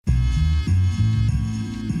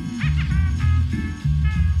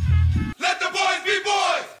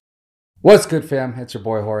What's good, fam? It's your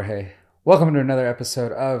boy Jorge. Welcome to another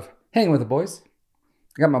episode of Hanging with the Boys.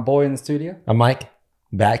 I got my boy in the studio. I'm Mike.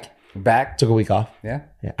 Back. Took a week off. Yeah?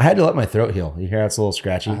 I had to let my throat heal. You hear it's a little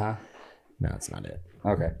scratchy? Uh-huh. No, it's not it.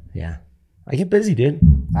 Okay. Yeah. I get busy, dude.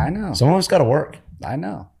 I know. Someone else got to work. I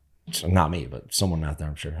know. Not me, but someone out there,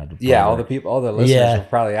 I'm sure, had to. Yeah, all the people, all the listeners Yeah. are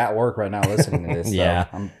probably at work right now listening to this. So Yeah.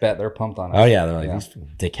 I bet they're pumped on us. Oh, yeah. They're like, these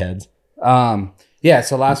dickheads. Yeah,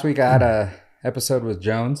 so last week I had a episode with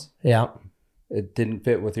Jones. Yeah. It didn't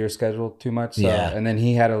fit with your schedule too much. So, Yeah. And then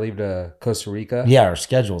he had to leave to Costa Rica. Yeah, our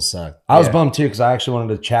schedules suck. I was Yeah. bummed, too, because I actually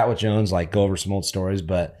wanted to chat with Jones, like go over some old stories.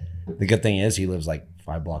 But the good thing is he lives like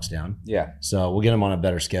 5 blocks down. Yeah. So we'll get him on a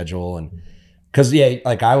better schedule. And because, yeah,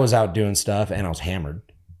 like I was out doing stuff and I was hammered.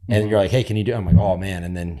 And you're like, hey, can you do it? I'm like, oh, man.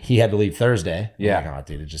 And then he had to leave Thursday. Yeah. I'm like, oh,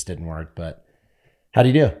 dude, it just didn't work. But how do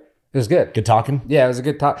you do? It was good. Good talking? Yeah, it was a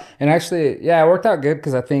good talk. And actually, yeah, it worked out good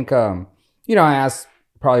because I think, I asked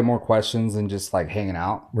probably more questions than just like hanging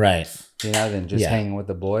out, Right. than just hanging with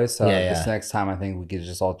the boys. So Yeah, this next time, I think we could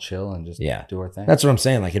just all chill and just do our thing. That's what I'm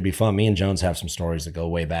saying. Like, it'd be fun. Me and Jones have some stories that go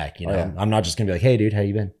way back. You know, yeah. I'm not just going to be like, hey, dude, how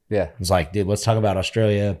you been? Yeah. It's like, dude, let's talk about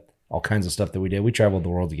Australia, all kinds of stuff that we did. We traveled the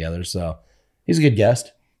world together. So he's a good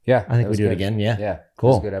guest. Yeah. I think we do it again. Yeah. Yeah. Cool.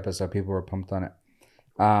 It was a good episode. People were pumped on it.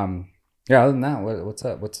 Other than that, what's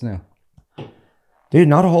up? What's new? Dude,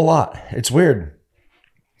 not a whole lot. It's weird.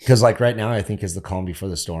 Because like right now, I think is the calm before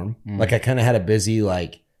the storm. Like I kind of had a busy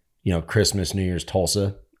Christmas, New Year's,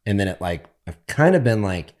 Tulsa. And then I've kind of been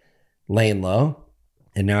like laying low.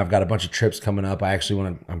 And now I've got a bunch of trips coming up. I'm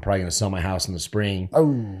probably going to sell my house in the spring.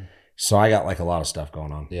 Oh. So I got like a lot of stuff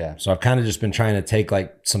going on. Yeah. So I've kind of just been trying to take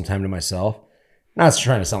like some time to myself. Not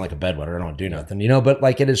trying to sound like a bedwetter. I don't do nothing, but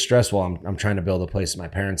like it is stressful. I'm trying to build a place with my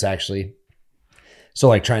parents actually. So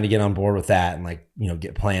like trying to get on board with that and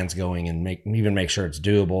get plans going and make sure it's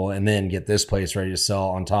doable and then get this place ready to sell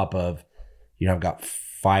on top of, I've got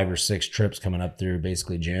 5 or 6 trips coming up through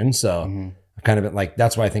basically June. So I've kind of been like,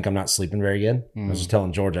 that's why I think I'm not sleeping very good. I was just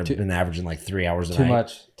telling George, I've been averaging like 3 hours a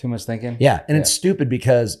night. Too much thinking. Yeah. And it's stupid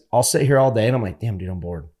because I'll sit here all day and I'm like, damn, dude, I'm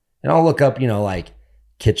bored. And I'll look up, like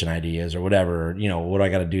kitchen ideas or whatever, what do I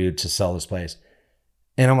got to do to sell this place?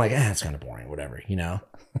 And I'm like, it's kind of boring, whatever,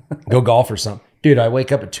 go golf or something. Dude, I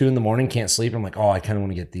wake up at 2 a.m, can't sleep. I'm like, I kind of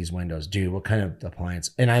want to get these windows. Dude, what kind of appliance?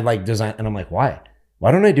 And I like design, and I'm like, why?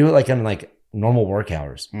 Why don't I do it like on like normal work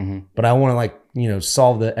hours? But I want to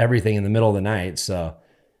solve everything in the middle of the night. So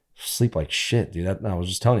sleep like shit, dude. I was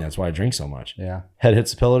just telling you, that's why I drink so much. Yeah. Head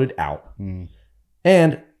hits the pillow, dude, out.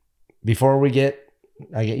 And before I get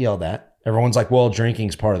yelled at. Everyone's like, well,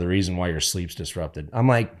 drinking's part of the reason why your sleep's disrupted. I'm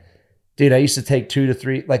like, dude, I used to take 2 to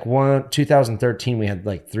 3, 2013, we had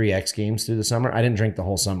like 3 X Games through the summer. I didn't drink the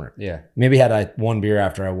whole summer. Yeah. Maybe had I 1 beer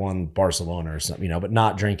after I won Barcelona or something, but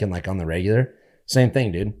not drinking like on the regular. Same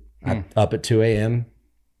thing, dude. I'm up at 2 a.m.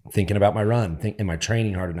 thinking about my run. Am I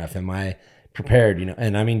training hard enough? Am I prepared?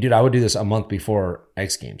 And I mean, dude, I would do this a month before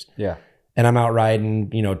X Games. Yeah. And I'm out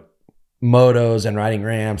riding, motos and riding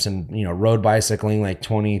ramps and, road bicycling like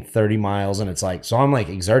 20, 30 miles. And it's like, so I'm like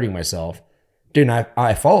exerting myself. Dude, and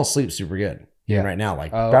I fall asleep super good. Even right now,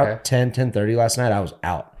 about 10:30 last night, I was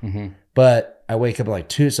out. But I wake up at like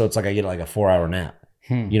 2. So it's like I get like a 4-hour nap,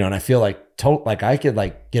 and I feel like I could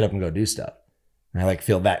like get up and go do stuff. And I like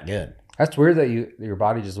feel that good. That's weird that your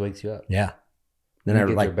body just wakes you up. Yeah. Then I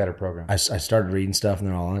get a better program. I started reading stuff and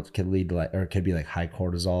they're all, it could lead to it could be like high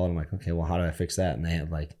cortisol. And I'm like, okay, well, how do I fix that? And they had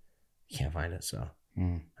like, you can't find it. So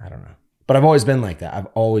I don't know. But I've always been like that. I've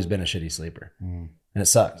always been a shitty sleeper. And it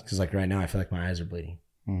sucks because like right now I feel like my eyes are bleeding.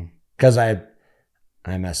 Because I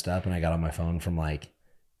messed up and I got on my phone from like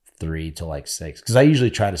 3 to like 6. Because I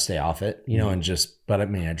usually try to stay off it, and but I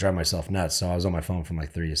mean, I drive myself nuts. So I was on my phone from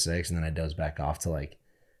like 3 to 6 and then I doze back off to like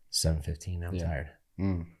 7:15. I'm tired.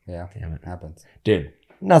 Yeah. Damn it. Happens. Dude,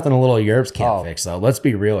 nothing a little Europe's can't fix though. Let's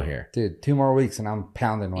be real here. Dude, 2 more weeks and I'm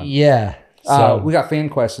pounding one. Yeah. So we got fan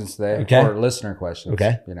questions today, or listener questions.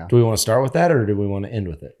 Okay. Do we want to start with that, or do we want to end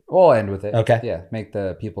with it? We'll end with it. Okay. Yeah. Make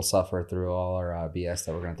the people suffer through all our BS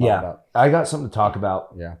that we're going to talk about. I got something to talk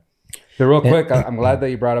about. Yeah. But real quick, I'm glad that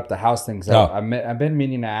you brought up the house thing. So I've been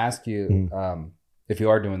meaning to ask you if you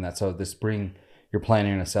are doing that. So this spring, you're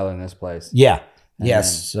planning on selling this place. Yeah.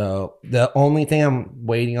 Yes. So the only thing I'm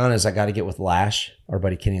waiting on is I got to get with Lash, our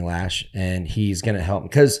buddy Kenny Lash, and he's going to help me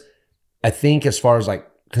because I think as far as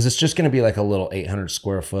because it's just going to be like a little 800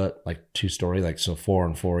 square foot, like 2-story, like so 4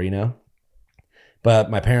 and 4, But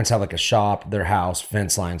my parents have like a shop, their house,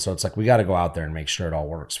 fence line. So it's like, we got to go out there and make sure it all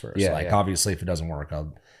works first. Yeah, obviously if it doesn't work,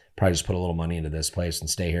 I'll probably just put a little money into this place and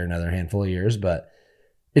stay here another handful of years. But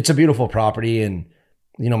it's a beautiful property and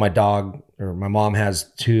my dog or my mom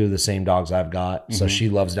has 2 of the same dogs I've got. So she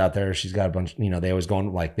loves it out there. She's got a bunch, they always go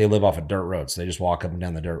on, like they live off a dirt road. So they just walk up and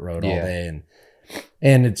down the dirt road all day.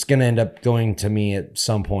 And it's going to end up going to me at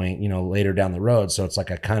some point, later down the road. So it's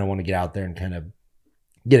like, I kind of want to get out there and kind of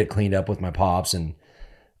get it cleaned up with my pops. And,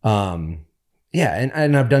 and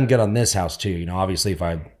I've done good on this house too. Obviously if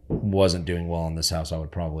I wasn't doing well on this house, I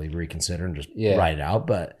would probably reconsider and just ride it out.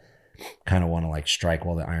 But kind of want to like strike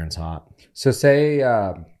while the iron's hot. So say,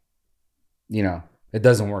 it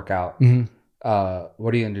doesn't work out. What are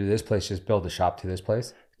you going to do to this place? Just build a shop to this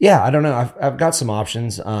place? Yeah, I don't know. I've got some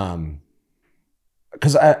options.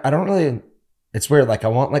 Because I don't really, it's weird. Like I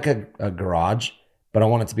want like a garage, but I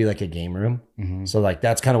want it to be like a game room. So like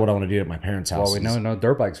that's kind of what I want to do at my parents' house. Well, we know no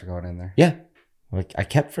dirt bikes are going in there. Yeah. Like I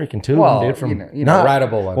kept freaking 2 of them, dude. From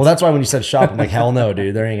rideable ones. Well, that's why when you said shop, I'm like, hell no,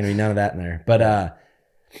 dude. There ain't gonna be none of that in there. But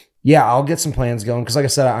yeah, I'll get some plans going because, like I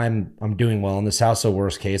said, I'm doing well in this house. So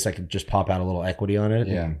worst case, I could just pop out a little equity on it.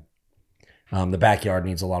 Yeah. And, the backyard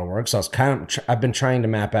needs a lot of work, so I've been trying to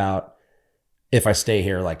map out if I stay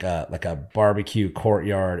here like a barbecue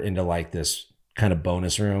courtyard into like this kind of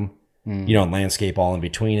bonus room, and landscape all in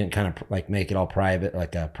between it, kind of like make it all private,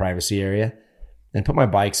 like a privacy area, and put my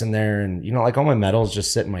bikes in there, and like all my metals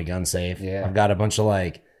just sit in my gun safe. Yeah. I've got a bunch of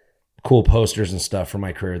like cool posters and stuff for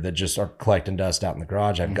my career that just are collecting dust out in the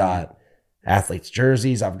garage. I've got athletes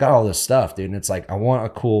jerseys. I've got all this stuff, dude. And it's like, I want a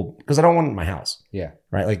cool, because I don't want it in my house. Yeah.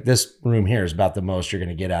 Right. Like this room here is about the most you're going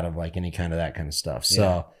to get out of like any kind of that kind of stuff.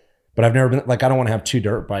 So, but I've never been like, I don't want to have 2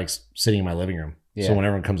 dirt bikes sitting in my living room. Yeah. So when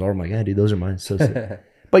everyone comes over, I'm like, yeah, dude, those are mine. So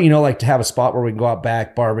but like to have a spot where we can go out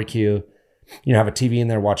back, barbecue, have a TV in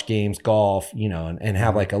there, watch games, golf, and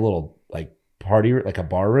have like a little like party, like a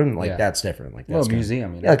bar room, like that's different. Like that's a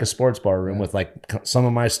museum, like a sports bar room with like some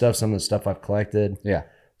of my stuff, some of the stuff I've collected. Yeah.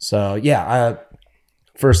 So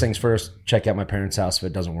first things first, check out my parents' house. If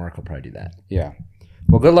it doesn't work, I'll probably do that. Yeah.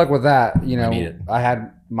 Well, good luck with that. I need it. I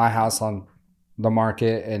had my house on the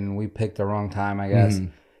market and we picked the wrong time, I guess.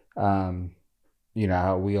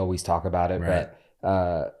 We always talk about it, right.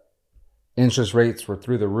 But interest rates were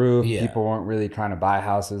through the roof. Yeah. People weren't really trying to buy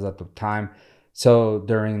houses at the time. So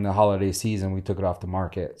during the holiday season, we took it off the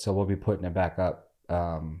market. So we'll be putting it back up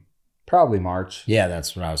probably March. Yeah,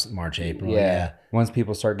 that's what I was, March, April. Yeah. Once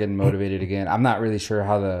people start getting motivated again. I'm not really sure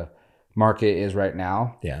how the market is right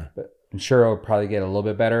now. Yeah. But I'm sure it'll probably get a little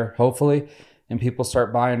bit better, hopefully, and people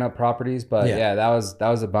start buying up properties. But that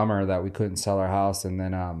was a bummer that we couldn't sell our house. And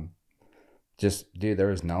then there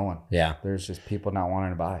was no one. Yeah. There's just people not wanting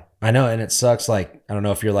to buy. I know. And it sucks. Like, I don't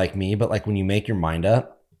know if you're like me, but like when you make your mind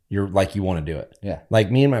up, you're like, you want to do it. Yeah.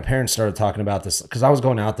 Like me and my parents started talking about this because I was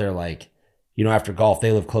going out there like, after golf,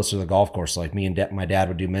 they live close to the golf course. So like me and my dad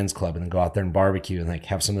would do men's club and then go out there and barbecue and like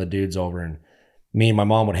have some of the dudes over, and me and my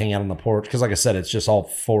mom would hang out on the porch. Cause like I said, it's just all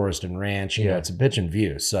forest and ranch, it's a bitchin'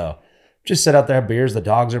 view. So just sit out there, have beers, the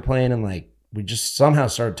dogs are playing. And like, we just somehow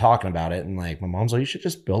started talking about it. And like, my mom's like, you should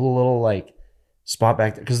just build a little like spot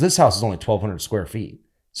back there. Cause this house is only 1,200 square feet.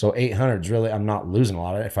 So 800 is really, I'm not losing a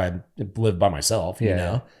lot of it if I lived by myself, you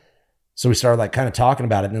know? So we started like kind of talking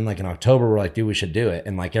about it. And then like in October, we're like, dude, we should do it.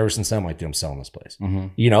 And like ever since then, I'm like, dude, I'm selling this place.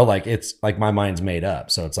 Like it's like my mind's made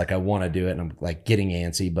up. So it's like, I want to do it and I'm like getting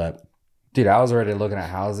antsy, but. Dude, I was already looking at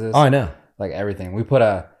houses. Oh, I know. Like everything. We put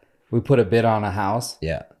a bid on a house.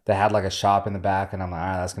 Yeah. That had like a shop in the back. And I'm like, all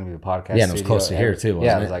right, that's going to be a podcast. Yeah. And it was close to here too.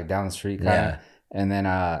 Wasn't it was like down the street kind of. Yeah. And then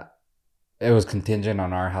it was contingent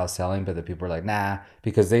on our house selling, but the people were like, nah,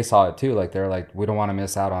 because they saw it too. Like they're like, we don't want to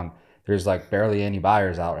miss out on, there's like barely any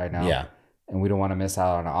buyers out right now. Yeah. And we don't want to miss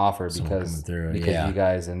out on an offer because you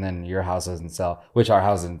guys, and then your house doesn't sell, which our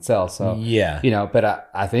house didn't sell. So, but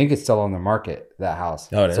I think it's still on the market, that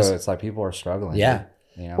house. Oh, it is. So it's like people are struggling. Yeah.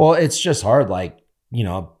 Well, it's just hard. Like,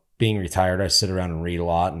 being retired, I sit around and read a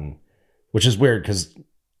lot, and which is weird because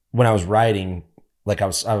when I was writing, like I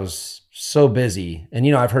was so busy,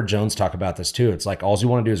 and I've heard Jones talk about this too. It's like all you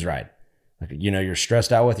want to do is ride. Like you're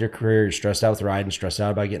stressed out with your career, you're stressed out with riding, stressed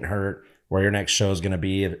out about getting hurt, where your next show is going to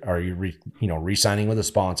be. Are you re-signing with a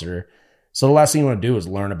sponsor? So the last thing you want to do is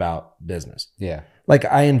learn about business. Yeah. Like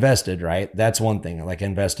I invested, right? That's one thing. Like I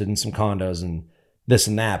invested in some condos and this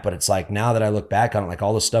and that, but it's like now that I look back on it, like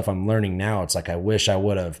all the stuff I'm learning now, it's like I wish I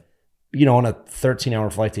would have, on a 13-hour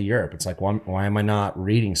flight to Europe. It's like, why am I not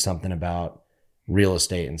reading something about real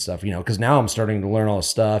estate and stuff? Because now I'm starting to learn all this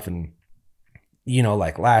stuff. And,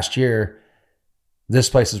 like last year, this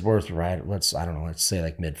place is worth, right? Let's say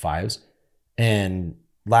like mid fives. And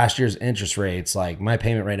last year's interest rates, like my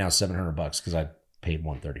payment right now is $700 because I paid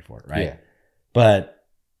 $130 for it, right? Yeah. But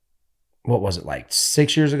what was it, like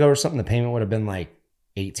 6 years ago or something? The payment would have been like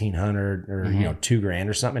 $1,800 or $2,000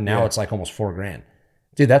 or something. And now it's like almost $4,000.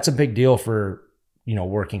 Dude, that's a big deal for,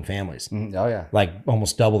 working families. Mm-hmm. Oh yeah. Like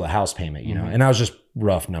almost double the house payment, and I was just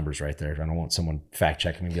rough numbers right there. I don't want someone fact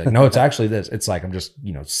checking me and be like, no, it's actually this. It's like, I'm just,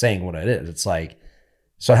 saying what it is. It's like,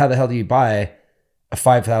 so how the hell do you buy a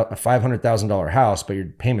 $500,000 house, but your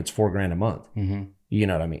payment's $4,000 a month? Mm-hmm. You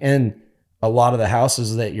know what I mean? And a lot of the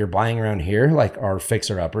houses that you're buying around here, like, are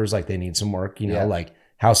fixer uppers. Like, they need some work, like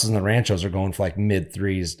houses in the ranchos are going for like mid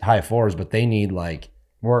threes, high fours, but they need like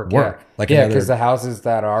work. Yeah. Like, because the houses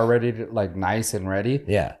that are already like nice and ready,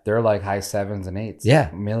 yeah, they're like high 7s and 8s.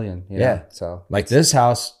 Yeah. Million. Yeah. So like this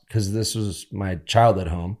house, because this was my childhood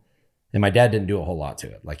home, and my dad didn't do a whole lot to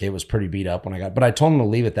it. Like, it was pretty beat up when I got, but I told him to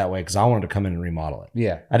leave it that way because I wanted to come in and remodel it.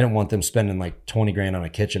 Yeah. I didn't want them spending like $20,000 on a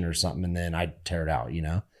kitchen or something and then I'd tear it out,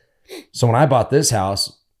 So when I bought this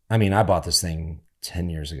house, I bought this thing 10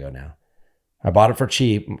 years ago now. I bought it for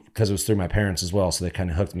cheap because it was through my parents as well. So they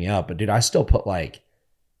kind of hooked me up. But dude, I still put like,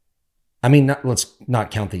 let's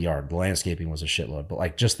not count the yard. The landscaping was a shitload, but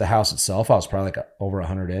like just the house itself, I was probably like over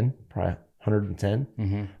 100 in, probably 110,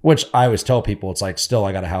 mm-hmm. which I always tell people, it's like, still,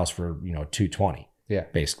 I got a house for, 220. Yeah.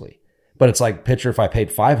 Basically. But it's like, picture if I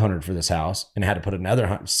paid 500 for this house and had to put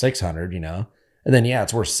another 600, and then, yeah,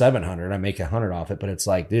 it's worth 700. I make 100 off it, but it's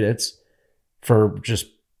like, dude, it's for just,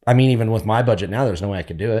 even with my budget now, there's no way I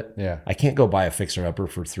could do it. Yeah. I can't go buy a fixer upper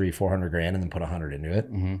for $300,000-400,000 and then put 100 into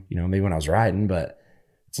it. Mm-hmm. Maybe when I was riding, but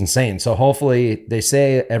it's insane. So hopefully, they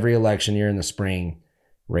say every election year in the spring,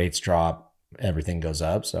 rates drop, everything goes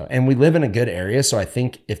up. So, and we live in a good area. So I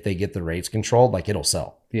think if they get the rates controlled, like, it'll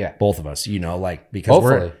sell. Yeah. Both of us, like, because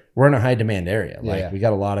hopefully. we're in a high demand area. Like, yeah. We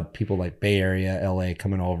got a lot of people like Bay Area, LA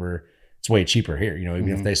coming over. It's way cheaper here. Even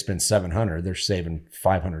mm-hmm. if they spend 700, they're saving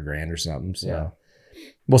 500,000 or something. So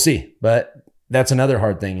we'll see. But that's another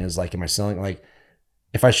hard thing is like, am I selling? Like,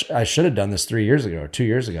 if I should have done this 3 years ago or 2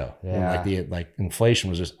 years ago. Yeah. When like inflation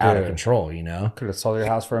was just out of control, Could have sold your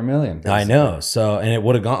house for $1 million. Basically. I know. So, and it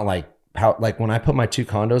would have gone like when I put my 2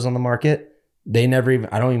 condos on the market, I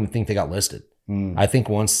don't even think they got listed. I think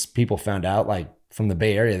once people found out, like, from the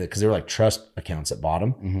Bay Area, because they were like trust accounts at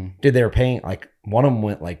bottom, mm-hmm. dude, they were paying, like, one of them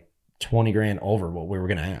went like 20,000 over what we were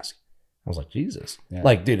going to ask. I was like, Jesus. Yeah.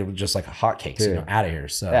 Like, dude, it was just like hotcakes, out of here.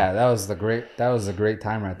 So yeah, that was a great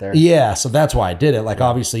time right there. Yeah. So that's why I did it. Like,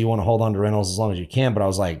 obviously you want to hold on to rentals as long as you can, but I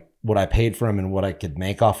was like, what I paid for them and what I could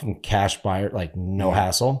make off them cash buyer, like, no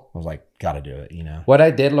hassle. I was like, got to do it, What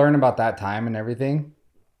I did learn about that time and everything,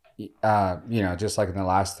 just like in the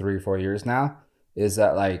last 3-4 years now, is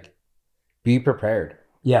that, like, be prepared.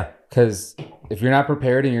 Yeah. Because if you're not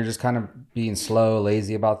prepared and you're just kind of being slow,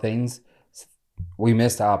 lazy about things, we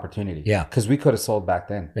missed the opportunity. Yeah. Because we could have sold back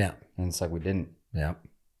then. Yeah. And it's like we didn't. Yeah.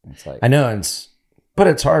 It's like, I know. But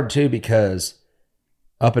it's hard too, because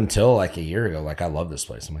up until like a year ago, like, I love this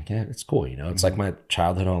place. I'm like, yeah, it's cool. It's mm-hmm. like my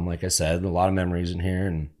childhood home. Like I said, a lot of memories in here.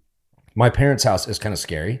 And my parents' house is kind of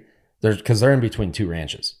scary. Because they're in between 2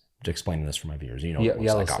 ranches. To explain this for my viewers,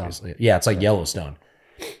 Yellowstone. Like, obviously. Yeah, it's like Yellowstone.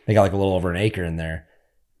 They got like a little over an acre in there.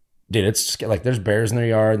 Dude, it's like there's bears in their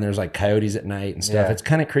yard and there's like coyotes at night and stuff. Yeah. It's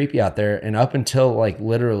kind of creepy out there. And up until like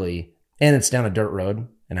literally, and it's down a dirt road,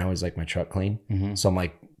 and I always like my truck clean. Mm-hmm. So I'm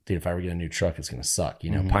like, dude, if I ever get a new truck, it's going to suck.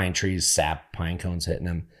 Mm-hmm. Pine trees, sap, pine cones hitting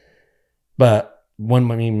them. But when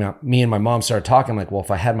me and my mom started talking, I'm like, well,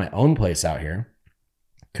 if I had my own place out here,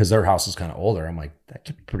 because their house is kind of older, I'm like, that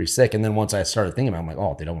could be pretty sick. And then once I started thinking about it, I'm like,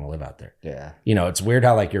 oh, they don't want to live out there. Yeah. It's weird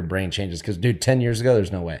how like your brain changes. Because, dude, 10 years ago,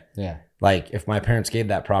 there's no way. Yeah. Like, if my parents gave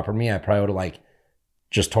that property to me, I probably would have like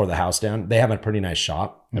just tore the house down. They have a pretty nice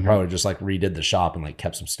shop. I probably would have just like redid the shop and like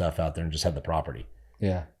kept some stuff out there and just had the property.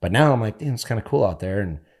 Yeah. But now I'm like, damn, it's kind of cool out there.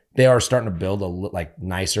 And they are starting to build like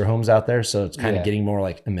nicer homes out there. So it's kind of getting more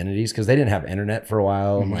like amenities, because they didn't have internet for a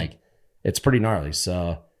while. Mm-hmm. And like, it's pretty gnarly.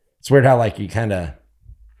 So it's weird how like you kind of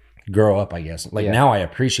grow up, I guess. Like, now I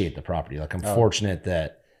appreciate the property. Like, I'm fortunate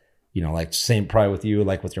that, like, same probably with you,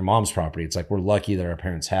 like with your mom's property. It's like, we're lucky that our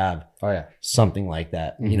parents have something like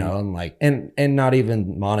that, mm-hmm. And like, and not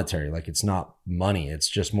even monetary. Like, it's not money. It's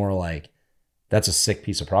just more like, that's a sick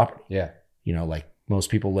piece of property. Yeah. Like most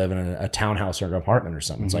people live in a townhouse or an apartment or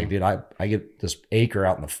something. Mm-hmm. It's like, dude, I get this acre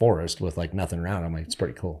out in the forest with like nothing around. I'm like, it's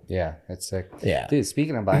pretty cool. Yeah. It's sick. Yeah. Dude,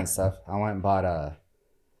 speaking of buying stuff, I went and bought a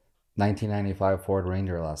 1995 Ford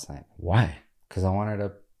Ranger last night. Why? Because I wanted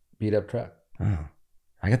a beat up truck. Oh.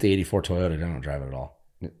 I got the 84 Toyota. I don't drive it at all.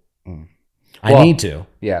 Mm. I need to.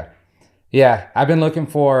 Yeah. Yeah. I've been looking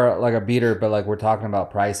for like a beater, but like we're talking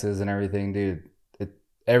about prices and everything, dude.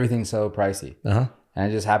 Everything's so pricey. Uh-huh. And I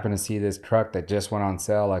just happened to see this truck that just went on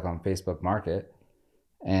sale like on Facebook Market.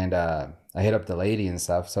 And I hit up the lady and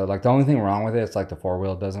stuff. So like the only thing wrong with it is like the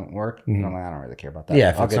 4-wheel doesn't work. Mm-hmm. I'm like, I don't really care about that.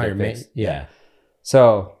 Yeah, if it's not your mate. Yeah.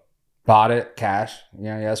 So bought it cash,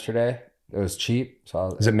 yesterday. It was cheap.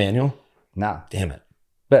 So Is it manual? No. Damn it.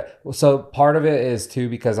 But so part of it is too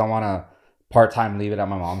because I want to part-time leave it at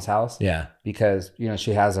my mom's house. Yeah. Because,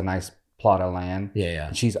 she has a nice plot of land. Yeah.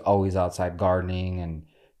 And she's always outside gardening and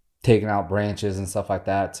taking out branches and stuff like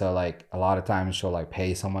that. So like a lot of times she'll like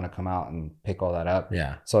pay someone to come out and pick all that up.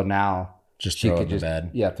 Yeah. So now just she throw could it in just the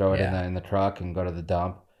bed. Yeah, throw it in the truck and go to the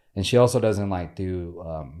dump. And she also doesn't like do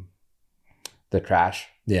the trash.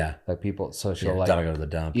 Yeah. Like people, so she'll gotta go to the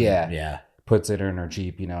dump. Yeah. Puts it in her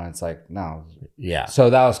Jeep, and it's like, no. Yeah. So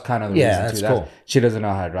that was kind of the reason that's too. cool. She doesn't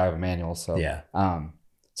know how to drive a manual. So yeah.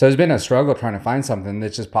 So it's been a struggle trying to find something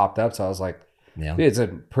that just popped up. So I was like, dude, it's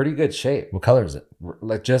in pretty good shape. What color is it?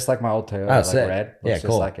 Like just like my old Toyota, like sick. Red. Looks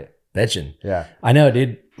cool. Just like it. Bitchin'. Yeah. I know,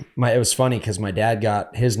 dude. It was funny because my dad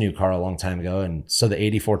got his new car a long time ago. And so the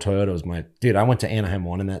 84 Toyota was dude, I went to Anaheim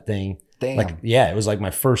 1 in that thing. Damn. It was like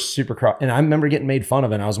my first supercross. And I remember getting made fun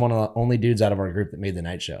of it. And I was one of the only dudes out of our group that made the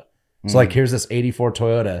night show. So here's this 84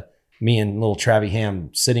 Toyota, me and little Travie Ham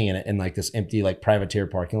sitting in it in like this empty like privateer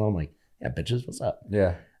parking lot. I'm like, yeah, bitches, what's up?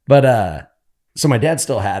 Yeah. But so my dad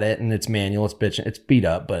still had it and it's manual, it's bitching, it's beat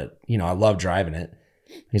up, but I love driving it.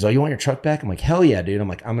 He's like, you want your truck back? I'm like, hell yeah, dude. I'm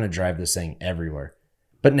like, I'm gonna drive this thing everywhere.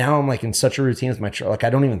 But now I'm like in such a routine with my truck, like I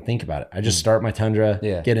don't even think about it. I just start my Tundra,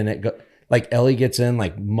 get in it, go. Like Ellie gets in,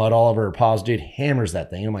 like mud all over her paws, dude, hammers that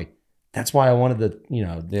thing. I'm like, that's why I wanted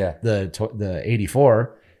the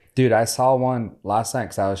 84. Dude, I saw one last night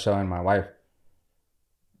because I was showing my wife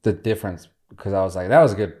the difference because I was like, that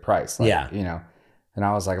was a good price. Like, and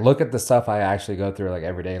I was like, look at the stuff I actually go through like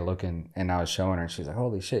every day looking. And I was showing her and she's like,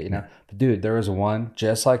 holy shit, But dude, there was one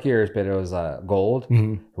just like yours, but it was gold,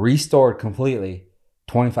 restored completely,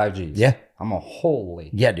 25 G's. Yeah. I'm a holy.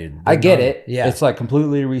 Yeah, dude. I get it. Yeah. It's like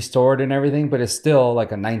completely restored and everything, but it's still like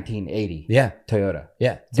a 1980 Toyota.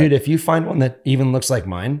 Yeah. Dude, if you find one that even looks like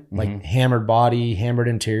mine, like hammered body, hammered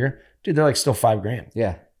interior, dude, they're like still $5,000.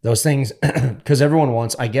 Yeah. Those things, because everyone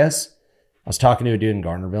wants, I guess, I was talking to a dude in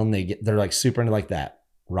Gardnerville and they're like super into like that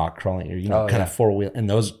rock crawling, or, kind of 4-wheel, and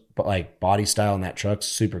those like body style in that truck's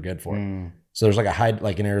super good for it. So there's like a high,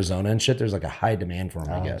 like in Arizona and shit, there's like a high demand for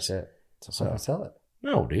them, I guess. Shit. So sell it.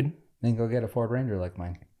 No, dude. Then go get a Ford Ranger like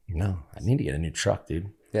mine. No, I need to get a new truck, dude.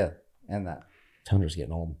 Yeah, and that. Tundra's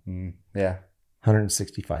getting old. Yeah.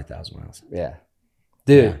 165,000 miles. Yeah.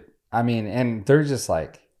 Dude, I mean, and they're just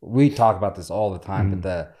like, we talk about this all the time,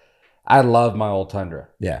 but I love my old Tundra.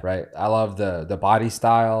 Yeah. Right? I love the body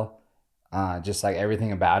style, just like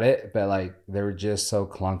everything about it, but like they were just so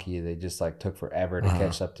clunky. They just like took forever to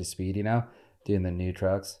catch up to speed, doing the new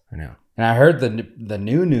trucks. I know. And I heard the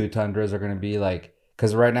new Tundras are going to be like,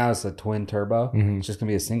 because right now it's a twin turbo. It's just going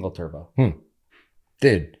to be a single turbo.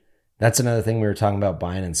 Dude, that's another thing we were talking about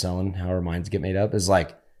buying and selling, how our minds get made up, is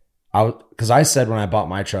like, because I said when I bought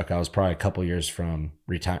my truck, I was probably a couple years from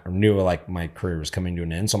retire, or knew like my career was coming to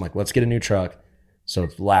an end. So I'm like, let's get a new truck so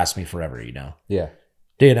it lasts me forever, Yeah.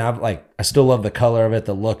 Dude, I still love the color of it,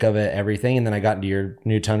 the look of it, everything. And then I got into your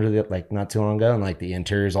new Tundra like not too long ago, and like the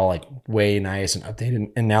interior is all like way nice and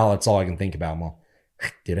updated. And now that's all I can think about. I'm all,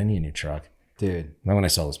 dude, I need a new truck. Dude. Then when I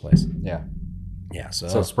sell this place. Yeah. Yeah.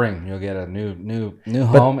 So spring, you'll get a new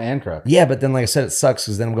home and truck. Yeah, but then like I said, it sucks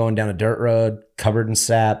because then I'm going down a dirt road covered in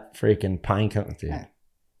sap, freaking pine cone. Dude,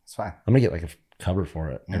 it's fine. I'm gonna get like a cover for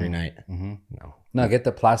it every night. No, get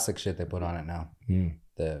the plastic shit they put on it now.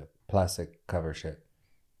 The plastic cover shit.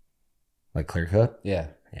 Like clear cut? Yeah.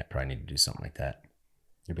 Yeah, probably need to do something like that.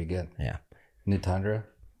 You'd be good. Yeah. New Tundra?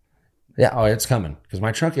 Yeah, oh, it's coming. Because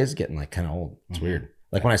my truck is getting like kind of old. It's weird.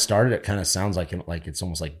 Like when I started, it kind of sounds like it's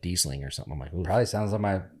almost like dieseling or something. I'm like, ooh. Probably sounds like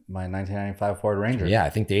my 1995 Ford Ranger. Yeah, I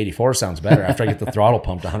think the 84 sounds better after I get the throttle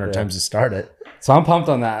pumped 100 times to start it. So I'm pumped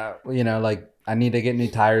on that. Like I need to get new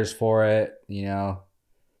tires for it,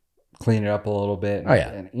 clean it up a little bit. Oh, yeah.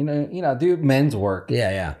 And, do men's work.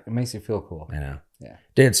 Yeah. It makes you feel cool. I know. Yeah.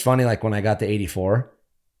 Dude, it's funny. Like when I got the 84,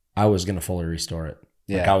 I was going to fully restore it.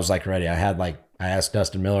 Like I was like ready. I asked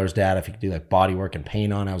Dustin Miller's dad if he could do like body work and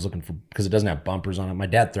paint on it. I was looking for, because it doesn't have bumpers on it. My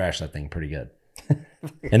dad thrashed that thing pretty good.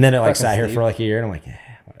 And then it like sat here for like a year and I'm like,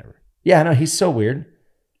 whatever. Yeah, I know. He's so weird.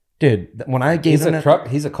 Dude, when I gave him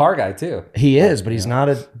he's a car guy too. He is, but he's not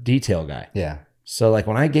a detail guy. Yeah. So like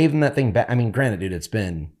when I gave him that thing back, I mean, granted, dude, it's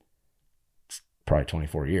been probably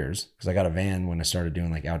 24 years because I got a van when I started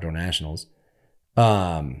doing like outdoor nationals.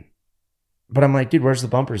 But I'm like, dude, where's the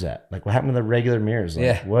bumpers at? Like, what happened to the regular mirrors?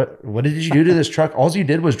 Like, what did you do to this truck? All you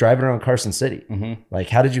did was drive it around Carson City. Like,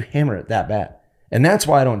 how did you hammer it that bad? And that's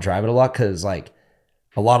why I don't drive it a lot, because like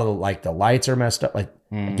a lot of the lights are messed up. Like,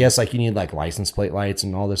 I guess like you need like license plate lights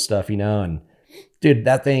and all this stuff, and dude,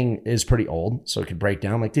 that thing is pretty old, so it could break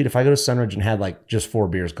down. I'm like, dude, if I go to Sunridge and had like just 4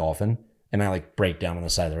 beers golfing and I like break down on the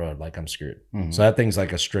side of the road, like I'm screwed. Mm-hmm. So that thing's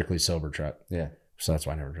like a strictly sober truck. Yeah. So that's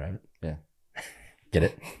why I never drive it. Yeah. Get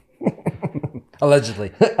it?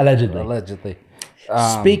 Allegedly. Allegedly.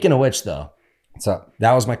 Speaking of which, though, what's up?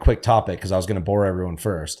 That was my quick topic because I was going to bore everyone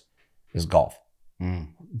first. Is golf,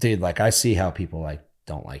 dude? Like I see how people like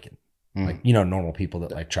don't like it, like normal people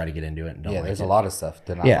that like try to get into it and don't. Yeah, like there's it. a lot of stuff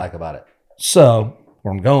to not like about it. So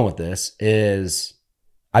where I'm going with this is,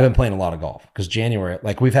 I've been playing a lot of golf because January,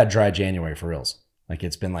 like we've had dry January for reals. Like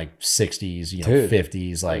it's been like 60s,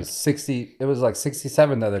 50s, like 60. It was like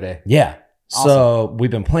 67 the other day. Yeah. Awesome. So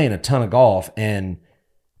we've been playing a ton of golf, and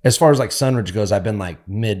as far as like Sunridge goes, I've been like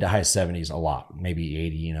mid to high 70s a lot, maybe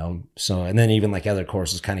 80, So, and then even like other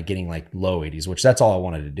courses kind of getting like low 80s, which that's all I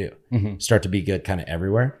wanted to do. Mm-hmm. Start to be good kind of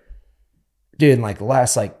everywhere. Dude, in like the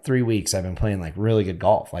last like 3 weeks, I've been playing like really good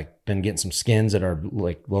golf. Like been getting some skins at our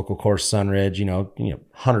like local course, Sunridge,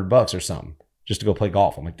 $100 or something just to go play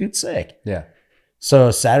golf. I'm like, dude, sick. Yeah. So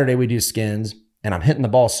Saturday we do skins and I'm hitting the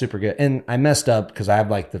ball super good. And I messed up because I have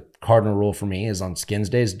like the cardinal rule for me is on skins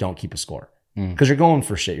days, don't keep a score. Because you're going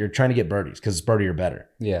for shit. You're trying to get birdies because it's birdie or better.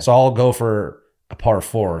 Yeah. So I'll go for a par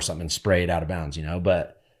 4 or something and spray it out of bounds,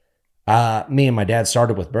 But me and my dad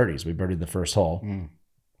started with birdies. We birdied the first hole.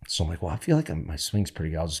 So I'm like, well, I feel like my swing's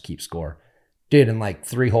pretty good. I'll just keep score. Dude, and like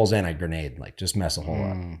 3 holes in, I grenade, like just mess a hole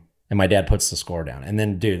up. And my dad puts the score down. And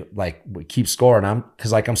then, dude, like we keep scoring.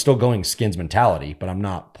 Because like I'm still going skins mentality, but I'm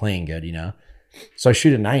not playing good, So I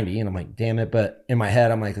shoot a 90 and I'm like, damn it. But in my head,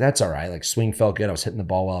 I'm like, that's all right. Like swing felt good. I was hitting the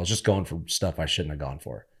ball well. I was just going for stuff I shouldn't have gone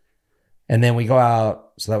for. And then we go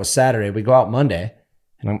out. So that was Saturday. We go out Monday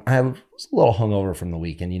and I was a little hungover from the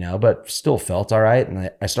weekend, but still felt all right. And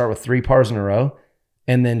I start with 3 pars in a row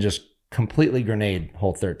and then just completely grenade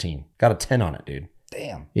hole 13. Got a 10 on it, dude.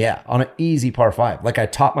 Damn. Yeah. On an easy par 5. Like I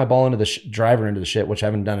topped my ball into the driver into the shit, which I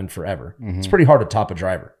haven't done in forever. It's pretty hard to top a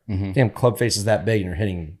driver. Damn, club face is that big and you're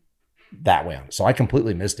hitting that way on it. So I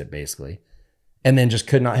completely missed it basically. And then just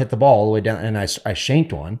could not hit the ball all the way down. And I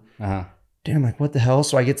shanked one. Dude, I'm like, what the hell?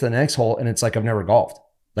 So I get to the next hole and it's like I've never golfed.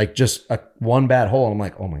 Like just one bad hole. And I'm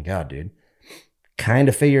like, oh my God, dude. Kind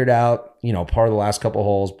of figured out, part of the last couple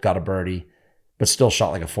holes, got a birdie, but still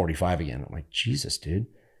shot like a 45 again. I'm like, Jesus, dude.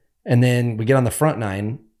 And then we get on the front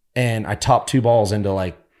 9 and I top 2 balls into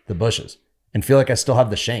like the bushes and feel like I still have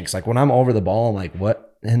the shanks. Like when I'm over the ball, I'm like,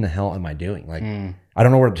 what in the hell am I doing? Like, I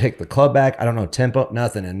don't know where to take the club back. I don't know tempo,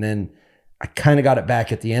 nothing. And then I kind of got it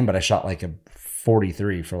back at the end, but I shot like a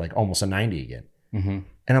 43 for like almost a 90 again. And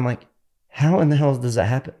I'm like, how in the hell does that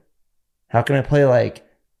happen? How can I play like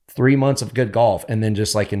 3 months of good golf and then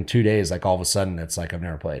just like in 2 days, like all of a sudden it's like I've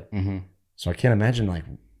never played. So I can't imagine like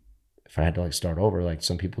if I had to like start over, like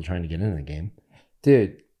some people trying to get into the game.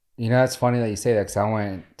 Dude, it's funny that you say that because I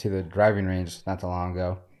went to the driving range not that long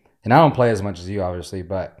ago. And I don't play as much as you, obviously,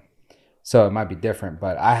 but so it might be different.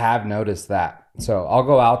 But I have noticed that. So I'll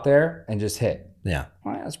go out there and just hit. Yeah.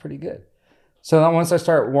 Oh, yeah, that's pretty good. So then once I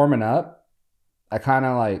start warming up, I kind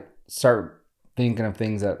of like start thinking of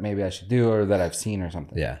things that maybe I should do or that I've seen or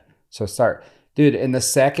something. Yeah. So dude, in the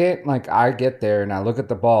second, like I get there and I look at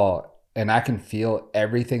the ball and I can feel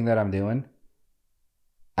everything that I'm doing,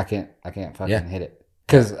 I can't fucking hit it.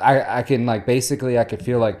 Because I can like, basically I could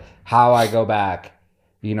feel like how I go back,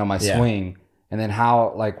 my swing. And then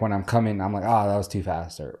how, like, when I'm coming, I'm like, oh, that was too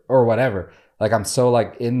fast or whatever. Like, I'm so,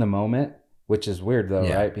 like, in the moment, which is weird, though,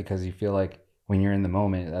 right? Because you feel like when you're in the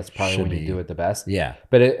moment, that's probably when you do it the best. Yeah.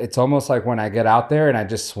 But it's almost like when I get out there and I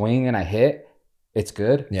just swing and I hit, it's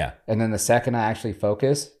good. Yeah. And then the second I actually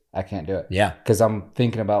focus, I can't do it. Yeah. Because I'm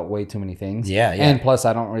thinking about way too many things. Yeah, yeah. And plus,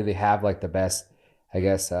 I don't really have, like, the best, I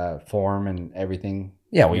guess, form and everything.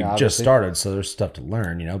 Yeah, we just started, so there's stuff to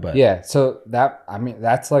learn, But yeah, so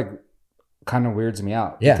that's, like, kind of weirds me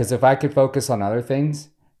out. Yeah. Because if I could focus on other things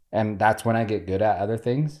and that's when I get good at other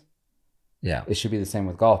things, it should be the same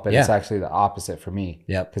with golf. But it's actually the opposite for me.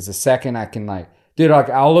 Yeah. Because the second I can like, dude, like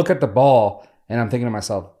I'll look at the ball and I'm thinking to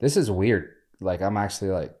myself, this is weird. Like I'm actually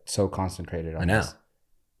like so concentrated on this.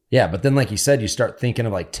 Yeah. But then like you said, you start thinking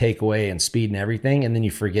of like takeaway and speed and everything. And then you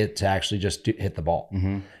forget to actually just hit the ball.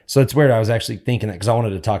 So it's weird. I was actually thinking that because I wanted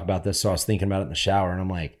to talk about this. So I was thinking about it in the shower and I'm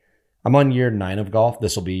like, I'm on year 9 of golf.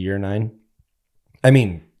 This will be year 9. I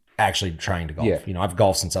mean, actually trying to golf. Yeah. I've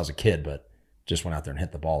golfed since I was a kid, but just went out there and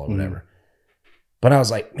hit the ball or whatever. But I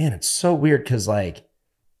was like, man, it's so weird because like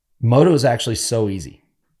moto is actually so easy.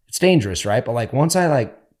 It's dangerous, right? But like once I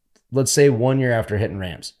like, let's say 1 year after hitting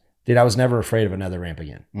ramps, dude, I was never afraid of another ramp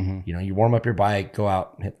again. You warm up your bike, go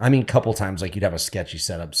out. A couple times like you'd have a sketchy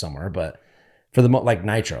setup somewhere, but for the like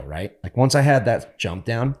nitro, right? Like once I had that jump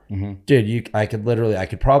down, dude, I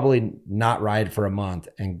could probably not ride for a month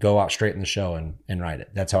and go out straight in the show and ride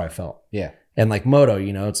it. That's how I felt. Yeah. And like moto,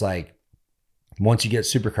 you know, it's like once you get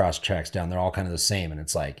supercross tracks down, they're all kind of the same. And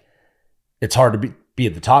it's like, it's hard to be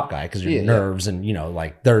the top guy because your nerves and, you know,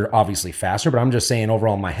 like they're obviously faster, but I'm just saying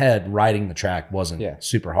overall in my head, riding the track wasn't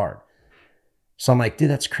super hard. So I'm like, dude,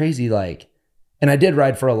 that's crazy. Like, and I did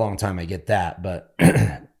ride for a long time. I get that, but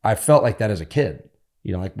I felt like that as a kid,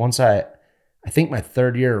 you know, like once I think my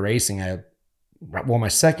third year of racing, my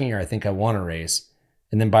second year, I think I won a race.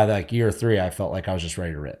 And then by like year 3, I felt like I was just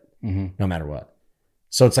ready to rip no matter what.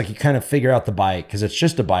 So it's like you kind of figure out the bike because it's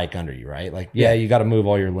just a bike under you, right? Like, you got to move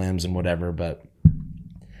all your limbs and whatever, but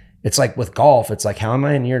it's like with golf, it's like, how am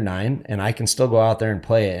I in year 9 and I can still go out there and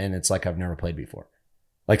play it? And it's like, I've never played before.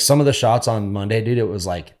 Like some of the shots on Monday, dude, it was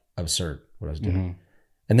like absurd what I was doing.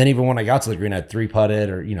 And then even when I got to the green, I'd 3-putt it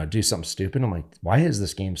or, you know, do something stupid. I'm like, why is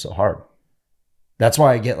this game so hard? That's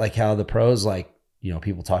why I get like how the pros, like, you know,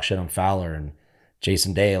 people talk shit on Fowler and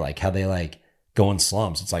Jason Day, like how they like go in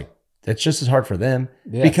slumps. It's like, it's just as hard for them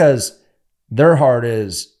because their hard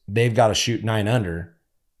is they've got to shoot 9 under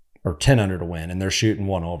or 10 under to win and they're shooting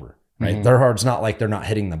 1 over, right? Their hard's not like they're not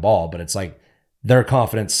hitting the ball, but it's like their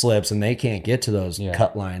confidence slips and they can't get to those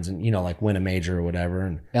cut lines and, you know, like win a major or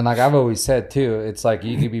whatever. And like I've always said too, it's like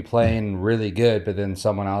you could be playing really good, but then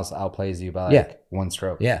someone else outplays you by like 1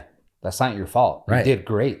 stroke. Yeah. That's not your fault. You did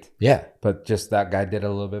great. Yeah. But just that guy did a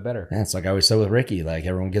little bit better. Yeah, it's like I always said with Ricky, like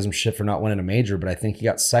everyone gives him shit for not winning a major, but I think he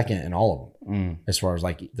got second in all of them as far as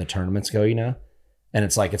like the tournaments go, you know? And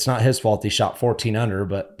it's like, it's not his fault he shot 14 under,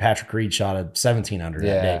 but Patrick Reed shot a 17 under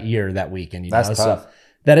that weekend. You know? That's tough. So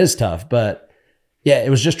that is tough. But yeah, it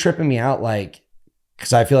was just tripping me out. Like,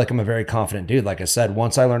 cause I feel like I'm a very confident dude. Like I said,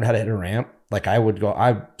 once I learned how to hit a ramp, like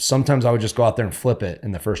sometimes I would just go out there and flip it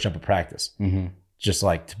in the first jump of practice. Just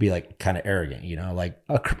like to be like kind of arrogant, you know, like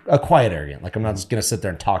a quiet arrogant. Like I'm not just going to sit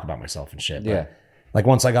there and talk about myself and shit. But like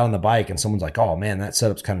once I got on the bike and someone's like, oh man, that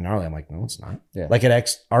setup's kind of gnarly. I'm like, no, it's not. Yeah. Like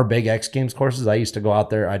at our big X Games courses, I used to go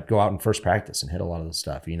out there. I'd go out in first practice and hit a lot of the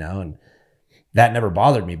stuff, you know, and that never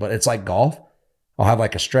bothered me. But it's like golf. I'll have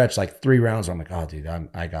like a stretch, like 3 rounds where I'm like, oh dude,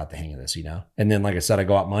 I got the hang of this, you know? And then, like I said, I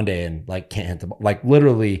go out Monday and like can't hit the ball. Like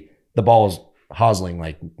literally the ball is hosling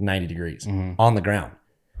like 90 degrees on the ground.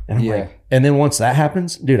 And I'm like, and then once that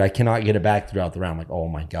happens, dude, I cannot get it back throughout the round. I'm like, oh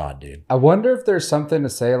my God, dude. I wonder if there's something to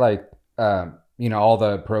say like, you know, all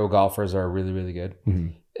the pro golfers are really, really good.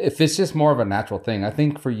 If it's just more of a natural thing. I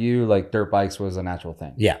think for you, like dirt bikes was a natural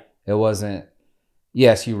thing. Yeah. It wasn't,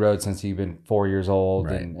 yes, you rode since you've been 4 years old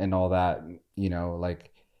and all that, you know,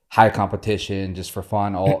 like high competition just for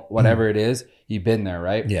fun, whatever it is, you've been there,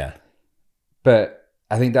 right? Yeah. But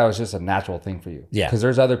I think that was just a natural thing for you. Yeah. Because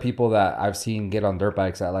there's other people that I've seen get on dirt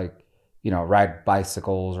bikes that like, you know, ride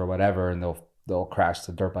bicycles or whatever, and they'll crash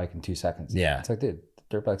the dirt bike in 2 seconds. Yeah. It's like, dude, the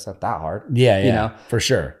dirt bike's not that hard. Yeah, yeah. You know? For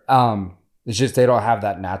sure. It's just they don't have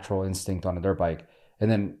that natural instinct on a dirt bike.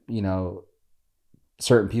 And then, you know,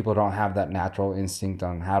 certain people don't have that natural instinct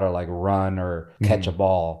on how to like run or catch a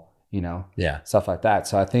ball, you know? Yeah. Stuff like that.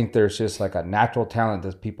 So I think there's just like a natural talent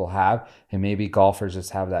that people have, and maybe golfers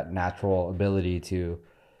just have that natural ability to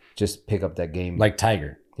just pick up that game. Like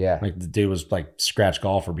Tiger. Yeah. Like the dude was like scratch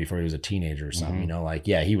golfer before he was a teenager or something, you know, like,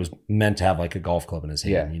 yeah, he was meant to have like a golf club in his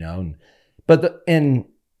hand, you know? And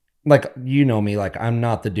like, you know me, like I'm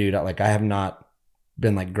not the dude, like I have not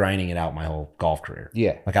been like grinding it out my whole golf career.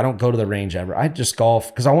 Yeah. Like I don't go to the range ever. I just golf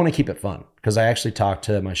because I want to keep it fun. Because I actually talked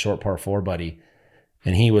to my short par 4 buddy,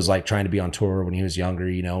 and he was like trying to be on tour when he was younger,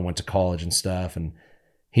 you know, went to college and stuff. And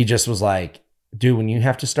he just was like, dude, when you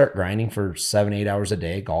have to start grinding for 7-8 hours a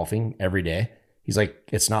day, golfing every day, he's like,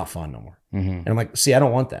 it's not fun no more. And I'm like, see, I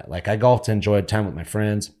don't want that. Like I golf to enjoy time with my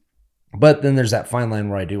friends. But then there's that fine line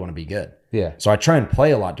where I do want to be good. Yeah. So I try and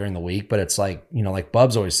play a lot during the week, but it's like, you know, like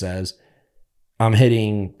Bubs always says, I'm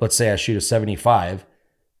hitting, let's say I shoot a 75.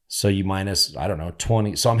 So you minus, I don't know,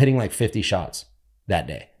 20. So I'm hitting like 50 shots that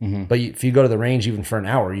day. But if you go to the range, even for an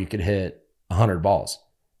hour, you could hit 100 balls,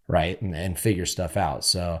 right? And figure stuff out.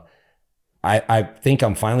 So I think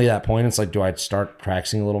I'm finally at that point. It's like, do I start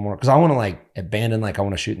practicing a little more? Because I want to like abandon, like I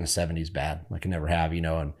want to shoot in the 70s bad, like I never have, you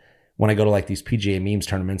know. And when I go to like these PGA memes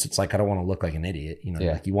tournaments, it's like I don't want to look like an idiot, you know.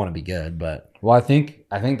 Like you want to be good, but well, I think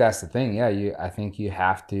that's the thing. Yeah, I think you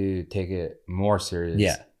have to take it more serious.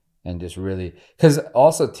 Yeah, and just really, because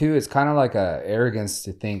also too, it's kind of like a arrogance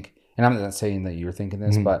to think. And I'm not saying that you're thinking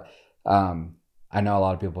this, but I know a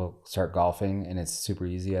lot of people start golfing and it's super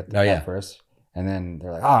easy at first. And then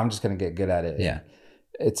they're like, oh, I'm just going to get good at it. Yeah.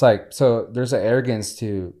 it's like, so there's an arrogance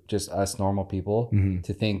to just us normal people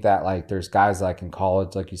to think that like there's guys like in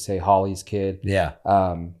college, like you say, Holly's kid,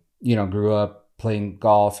 you know, grew up playing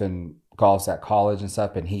golf and golf's at college and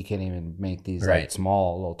stuff, and he can't even make these like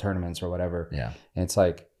small little tournaments or whatever. Yeah. And it's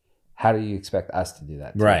like, how do you expect us to do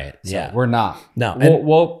that too? Right. So yeah. we're not. No.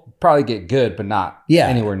 We'll probably get good, but not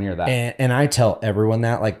anywhere near that. And I tell everyone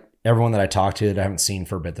that, like everyone that I talk to that I haven't seen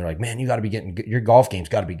for a bit, they're like, man, you got to be getting good. Your golf game's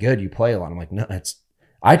got to be good. You play a lot. I'm like, no,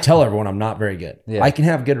 I tell everyone I'm not very good. Yeah. I can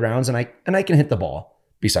have good rounds and I can hit the ball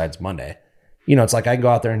besides Monday. You know, it's like I can go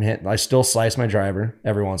out there and hit. I still slice my driver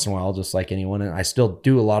every once in a while, just like anyone. And I still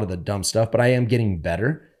do a lot of the dumb stuff, but I am getting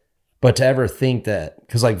better. But to ever think that,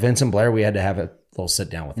 because like Vincent Blair, we had to have a little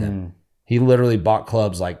sit down with him. He literally bought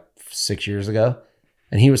clubs like 6 years ago.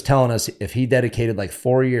 And he was telling us if he dedicated like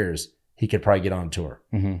 4 years, he could probably get on tour.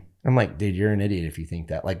 I'm like, dude, you're an idiot if you think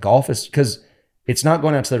that. Like golf is, because it's not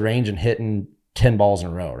going out to the range and hitting 10 balls in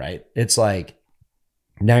a row, right? It's like,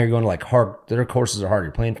 now you're going to like hard, their courses are hard.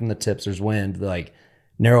 You're playing from the tips, there's wind, like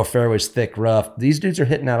narrow fairways, thick rough. These dudes are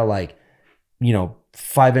hitting out of like, you know,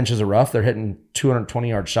 5 inches of rough. They're hitting 220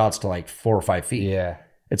 yard shots to like 4 or 5 feet. Yeah.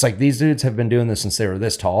 It's like these dudes have been doing this since they were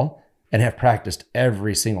this tall and have practiced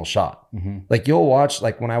every single shot. Like you'll watch,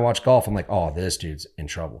 like when I watch golf, I'm like, oh, this dude's in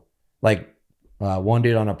trouble. Like one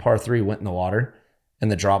dude on a par 3 went in the water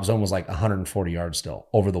and the drop zone was like 140 yards still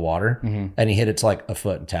over the water. And he hit it to like a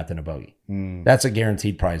foot and tapped in a bogey. That's a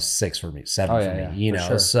guaranteed prize 6 for me, 7 for me, you know?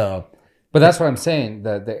 Sure. So, but that's what I'm saying.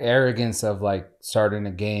 The arrogance of like starting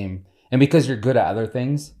a game, and because you're good at other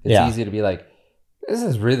things, it's easy to be like, this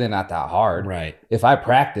is really not that hard. Right. If I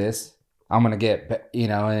practice, I'm going to get, you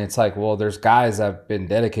know, and it's like, well, there's guys that have been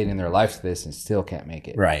dedicating their life to this and still can't make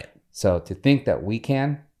it. Right. So to think that we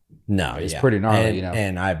can, it's pretty gnarly, you know?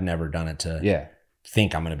 And I've never done it to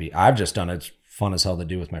think I'm going to be, I've just done it. It's fun as hell to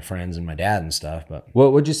do with my friends and my dad and stuff. But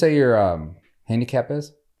what would you say your handicap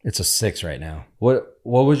is? It's a 6 right now. What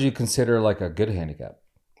would you consider like a good handicap?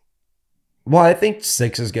 Well, I think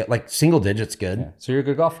 6 is good. Like single digits good. Yeah. So you're a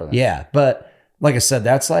good golfer then. Yeah. But like I said,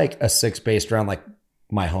 that's like a 6 based around like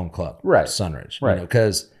my home club. Right. Sunridge. Right. You know,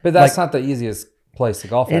 because but that's like, not the easiest place to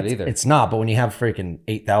golf at either. It's not. But when you have freaking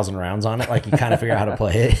 8,000 rounds on it, like you kind of figure out how to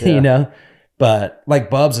play it, you know? But like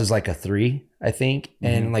Bubs is like a 3, I think.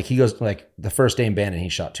 And like he goes like the first day in Bandon, he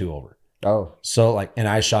shot 2 over. Oh. So like, and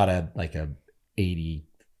I shot a 80.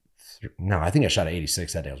 No, I think I shot an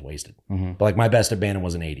 86 that day. I was wasted. But like my best at Bandon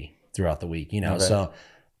was an 80 throughout the week, you know? Okay. So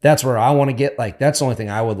that's where I want to get, like, that's the only thing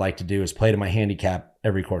I would like to do is play to my handicap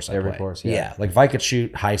every course I play. Every course, yeah. Like if I could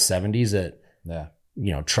shoot high 70s at,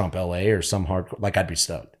 you know, Trump LA or some hard, like I'd be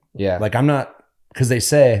stoked. Yeah. Like I'm not, because they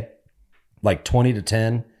say like 20 to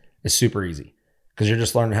 10 is super easy because you're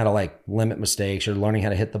just learning how to like limit mistakes. You're learning how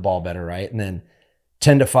to hit the ball better, right? And then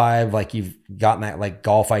 10 to 5, like you've gotten that like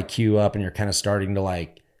golf IQ up and you're kind of starting to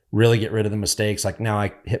like really get rid of the mistakes. Like now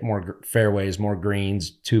I hit more fairways, more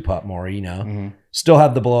greens, 2-putt more, you know, still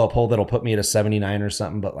have the blow up hole that'll put me at a 79 or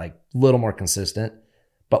something, but like a little more consistent.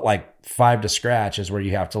 But like 5 to scratch is where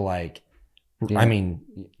you have to like, I mean,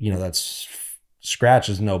 you know, that's scratch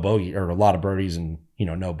is no bogey or a lot of birdies and, you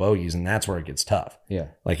know, no bogeys. And that's where it gets tough. Yeah.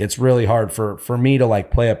 Like it's really hard for me to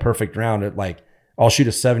like play a perfect round at like, I'll shoot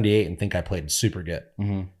a 78 and think I played super good.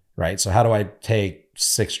 Right. So how do I take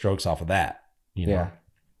 6 strokes off of that? You know?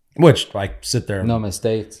 Which I sit there. No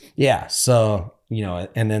mistakes. Yeah. So, you know,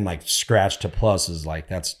 and then like scratch to plus is like,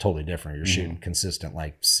 that's totally different. You're shooting consistent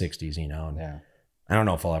like 60s, you know. And I don't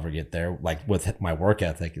know if I'll ever get there, like with my work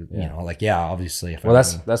ethic, you know, like, obviously. If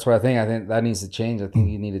that's what I think. I think that needs to change. I think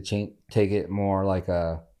you need to take it more like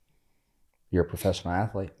you're a professional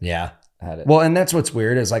athlete. Yeah. Well, and that's what's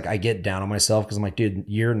weird is like I get down on myself because I'm like, dude,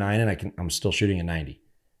 year 9 and I'm still shooting a 90,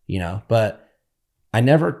 you know, but I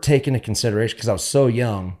never take into consideration because I was so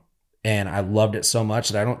young and I loved it so much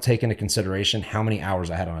that I don't take into consideration how many hours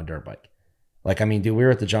I had on a dirt bike. Like, I mean, dude, we were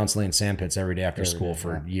at the Johnson Lane sand pits every day after school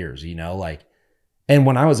for years, you know, like, and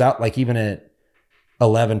when I was out, like even at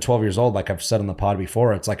 11, 12 years old, like I've said on the pod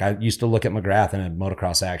before, it's like I used to look at McGrath in a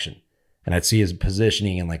motocross action and I'd see his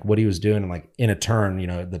positioning and like what he was doing and like in a turn, you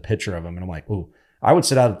know, the picture of him. And I'm like, ooh, I would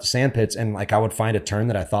sit out at the sand pits and like I would find a turn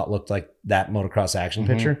that I thought looked like that motocross action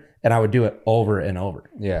picture and I would do it over and over.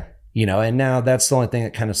 Yeah. You know, and now that's the only thing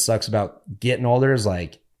that kind of sucks about getting older is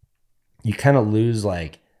like you kind of lose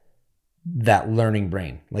like that learning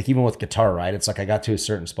brain. Like even with guitar, right? It's like I got to a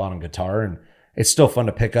certain spot on guitar and it's still fun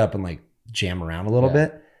to pick up and like jam around a little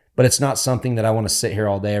bit, but it's not something that I want to sit here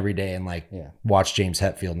all day every day and like watch James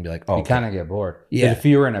Hetfield and be like, oh, you kind of get bored. Yeah. But if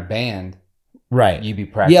you were in a band, right, you'd be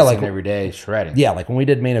practicing every day shredding. Yeah. Like when we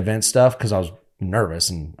did main event stuff, cause I was nervous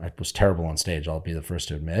and I was terrible on stage. I'll be the first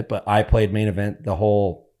to admit, but I played main event, our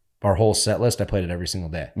whole set list. I played it every single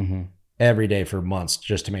day, every day for months,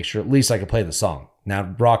 just to make sure at least I could play the song.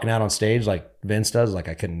 Now rocking out on stage like Vince does, like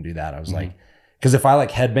I couldn't do that. I was like, because if I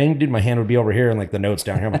like headbang, dude, my hand would be over here and like the notes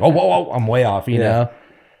down here. I'm like, oh, whoa, I'm way off, you know?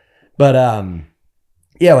 But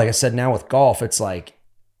yeah, like I said, now with golf, it's like,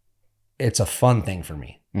 it's a fun thing for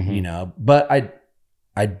me, you know, but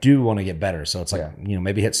I do want to get better. So it's like, you know,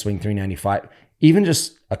 maybe hit swing 395, even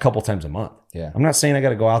just a couple times a month. Yeah. I'm not saying I got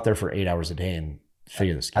to go out there for 8 hours a day and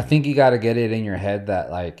figure this game. I think you got to get it in your head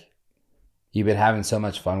that like you've been having so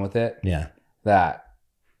much fun with it. Yeah. That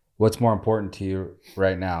what's more important to you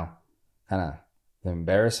right now, kind of the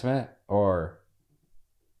embarrassment or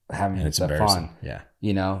having the fun. Yeah.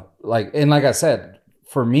 You know, like, and like I said,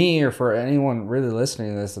 for me or for anyone really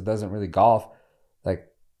listening to this that doesn't really golf, like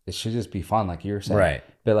it should just be fun, like you were saying. Right.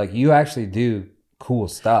 But like you actually do cool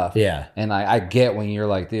stuff. Yeah. And I get when you're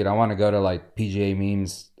like, dude, I want to go to like PGA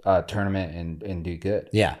memes tournament and do good.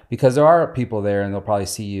 Yeah. Because there are people there and they'll probably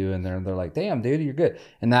see you and they're like, damn, dude, you're good.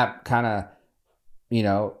 And that kind of, you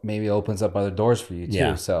know, maybe opens up other doors for you too.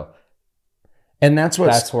 Yeah. So. And that's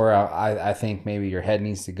where I think maybe your head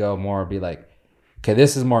needs to go more, be like, okay,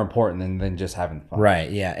 this is more important than just having fun.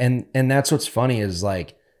 Right. Yeah. And that's what's funny is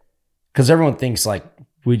like, because everyone thinks like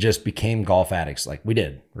we just became golf addicts. Like we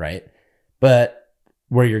did. Right. But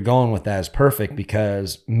where you're going with that is perfect,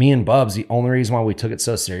 because me and Bubs, the only reason why we took it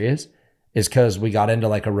so serious is because we got into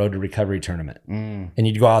like a road to recovery tournament. And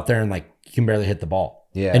you'd go out there and like you can barely hit the ball.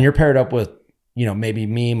 Yeah. And you're paired up with, you know, maybe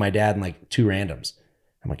me, my dad, and like 2 randoms.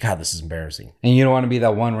 I'm like, God, this is embarrassing. And you don't want to be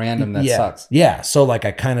that one random that sucks. Yeah. So like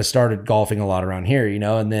I kind of started golfing a lot around here, you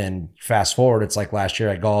know, and then fast forward, it's like last year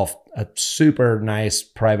I golfed a super nice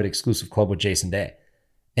private exclusive club with Jason Day.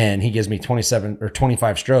 And he gives me 27 or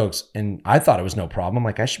 25 strokes. And I thought it was no problem. I'm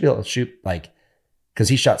like, I should be able to shoot like, because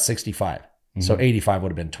he shot 65. So 85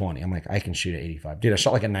 would have been 20. I'm like, I can shoot at 85. Dude, I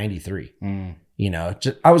shot like a 93. You know,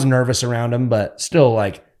 I was nervous around him, but still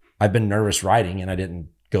like I've been nervous riding and I didn't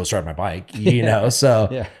ghost ride my bike, you know?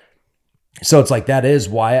 So, so it's like, that is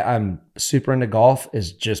why I'm super into golf,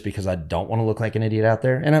 is just because I don't want to look like an idiot out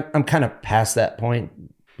there. And I'm kind of past that point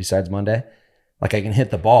besides Monday. Like I can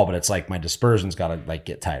hit the ball, but it's like my dispersion's got to like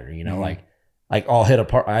get tighter, you know, like I'll hit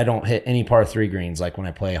I don't hit any par 3 greens, like when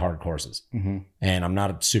I play hard courses, and I'm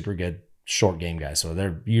not a super good short game guy. So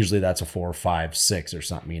that's a 4, 5, 6 or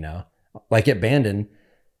something, you know, like at Bandon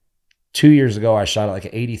 2 years ago, I shot at like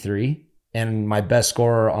an 83. And my best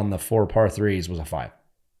score on the 4 par 3s was a 5.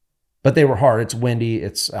 But they were hard. It's windy.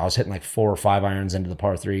 I was hitting like 4 or 5 irons into the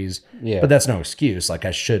par 3s. Yeah. But that's no excuse. Like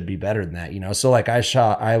I should be better than that, you know? So like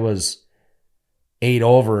I was 8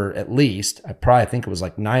 over at least. I probably think it was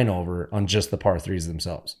like 9 over on just the par 3s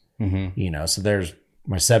themselves. You know, so there's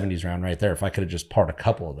my 70s round right there. If I could have just parred a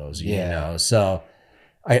couple of those, you know? So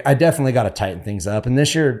I definitely got to tighten things up. And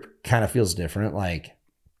this year kind of feels different. Like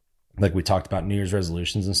we talked about New Year's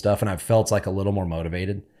resolutions and stuff, and I've felt like a little more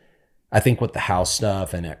motivated. I think with the house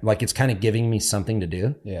stuff and like it's kind of giving me something to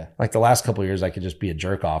do. Yeah. Like the last couple of years, I could just be a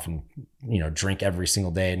jerk off and, you know, drink every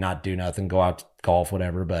single day, not do nothing, go out to golf,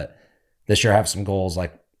 whatever. But this year I have some goals.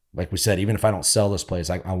 Like we said, even if I don't sell this place,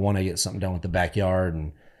 I want to get something done with the backyard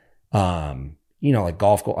and, you know, like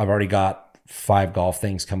golf. I've already got 5 golf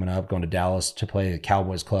things coming up, going to Dallas to play the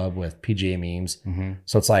Cowboys Club with PGA memes.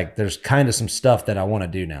 So it's like there's kind of some stuff that I want to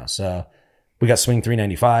do now. So we got swing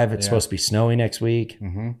 395. It's supposed to be snowy next week.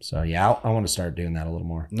 So yeah, I want to start doing that a little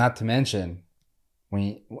more. Not to mention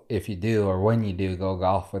if you do go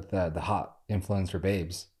golf with the hot influencer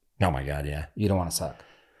babes. Oh my God, yeah. You don't want to suck.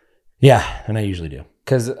 Yeah, and I usually do.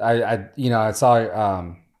 Because I saw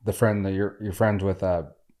the friend that you're friends with,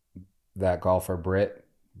 that golfer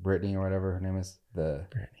Brittany or whatever her name is, the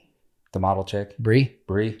model chick. Bree.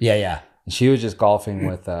 Yeah. And she was just golfing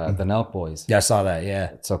with the Nelk boys. Yeah, I saw that.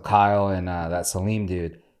 Yeah. So Kyle and that Salim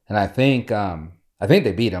dude, and I think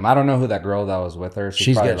they beat him. I don't know who that girl that was with her.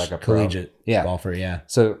 She's probably good. Like a collegiate golfer. Yeah.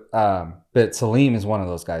 So, but Salim is one of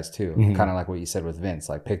those guys too. Kind of like what you said with Vince,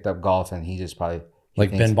 like picked up golf and he just probably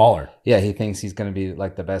Ben Baller. Yeah, he thinks he's going to be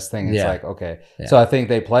like the best thing. It's like, okay. Yeah. So I think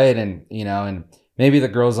they played and, you know, and maybe the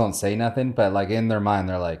girls don't say nothing, but like in their mind,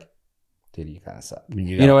 they're like, dude, you kind of suck.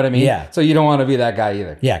 You know what I mean? Yeah. So you don't want to be that guy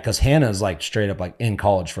either. Yeah, because Hannah's like straight up like in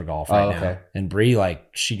college for golf right now. And Bree, like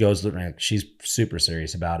she's super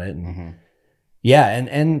serious about it. And yeah,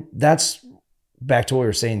 and that's back to what we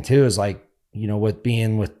were saying too, is like, you know, with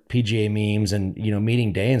being with PGA memes and, you know,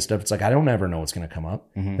 meeting day and stuff, it's like, I don't ever know what's going to come up.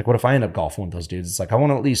 Like what if I end up golfing with those dudes? It's like, I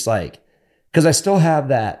want to at least like, because I still have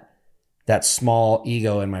that small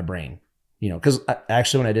ego in my brain, you know, because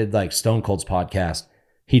actually when I did like Stone Cold's podcast,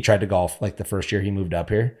 he tried to golf like the first year he moved up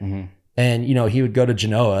here. Mm-hmm. And, you know, he would go to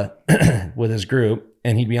Genoa with his group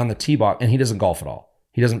and he'd be on the tee box and he doesn't golf at all.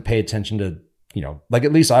 He doesn't pay attention to, you know, like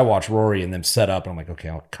at least I watch Rory and them set up and I'm like, okay,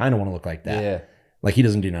 I kind of want to look like that. Yeah. Like he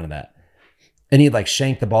doesn't do none of that. And he'd like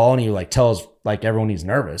shank the ball and he like tells like everyone he's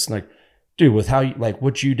nervous. And like, dude, with how you like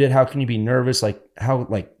what you did, how can you be nervous? Like how,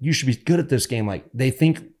 like you should be good at this game. Like they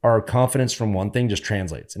think our confidence from one thing just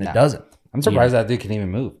translates and it doesn't. I'm surprised that dude can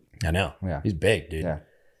even move. I know. Yeah. He's big, dude. Yeah.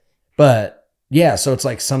 But yeah, so it's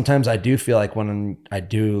like sometimes I do feel like when I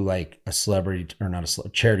do like a celebrity or not a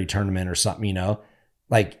charity tournament or something, you know,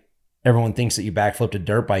 like everyone thinks that you backflipped a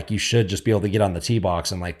dirt bike, you should just be able to get on the tee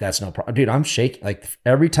box and like that's no problem. Dude, I'm shaking. Like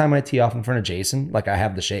every time I tee off in front of Jason, like I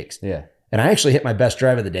have the shakes. Yeah. And I actually hit my best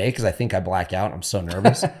drive of the day because I think I black out. I'm so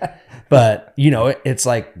nervous. But you know, it's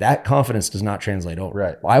like that confidence does not translate over.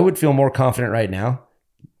 Right. I would feel more confident right now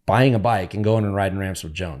buying a bike and going and riding ramps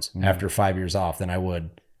with Jones after 5 years off than I would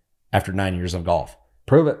after 9 years of golf.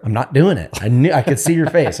 Prove it. I'm not doing it. I could see your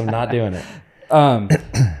face. I'm not doing it.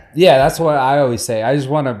 Yeah, that's what I always say. I just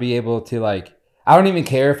want to be able to like, I don't even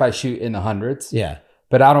care if I shoot in the hundreds. Yeah.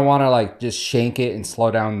 But I don't want to like just shank it and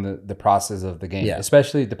slow down the process of the game,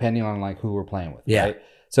 especially depending on like who we're playing with. Yeah. Right?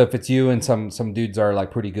 So if it's you and some dudes are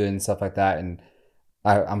like pretty good and stuff like that, and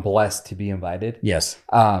I'm blessed to be invited. Yes.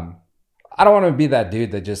 I don't want to be that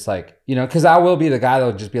dude that just like, you know, because I will be the guy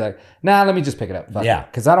that'll just be like, nah, let me just pick it up. Fuck yeah.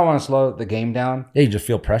 Because I don't want to slow the game down. Yeah, you just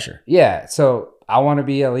feel pressure. Yeah. So I want to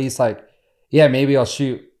be at least like, yeah, maybe I'll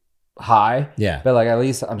shoot high. Yeah. But like at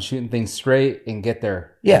least I'm shooting things straight and get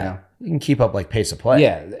there. Yeah. You know? You can keep up like pace of play.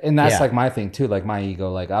 Yeah. And that's like my thing too. Like my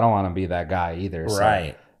ego, like I don't want to be that guy either.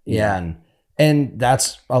 Right. So, yeah. And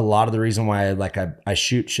that's a lot of the reason why like I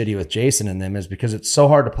shoot shitty with Jason and them is because it's so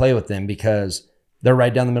hard to play with them because they're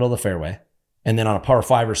right down the middle of the fairway. And then on a par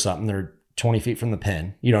 5 or something, they're 20 feet from the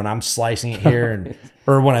pin, you know, and I'm slicing it here and,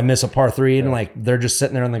 or when I miss a par 3 and like, they're just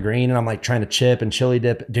sitting there on the green and I'm like trying to chip and chili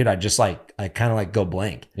dip. Dude, I just like, I kind of like go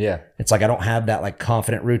blank. Yeah. It's like, I don't have that like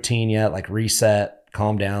confident routine yet, like reset,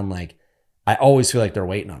 calm down. Like I always feel like they're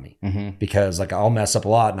waiting on me because like I'll mess up a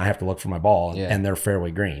lot and I have to look for my ball and they're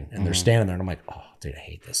fairway green and they're standing there and I'm like, oh dude, I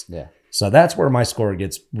hate this. Yeah. So that's where my score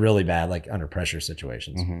gets really bad, like under pressure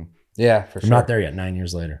situations. Yeah, for sure. I'm not there yet 9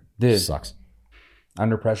 years later. Dude. It sucks.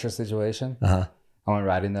 Under pressure situation. I went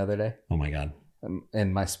riding the other day. Oh my God.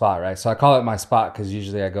 In my spot, right? So I call it my spot because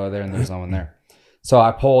usually I go there and there's no one there. So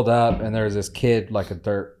I pulled up and there's this kid, like a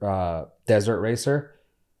dirt desert racer,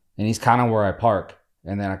 and he's kind of where I park.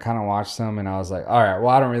 And then I kind of watched him and I was like, all right, well,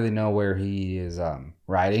 I don't really know where he is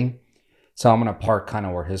riding. So I'm going to park kind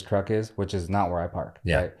of where his truck is, which is not where I park.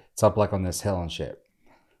 Yeah. Right? It's up like on this hill and shit.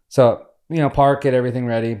 So, you know, park, get everything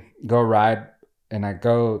ready, go ride. And I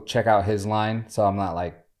go check out his line. So I'm not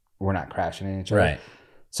like, we're not crashing into each other. Right.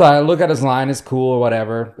 So I look at his line, it's cool or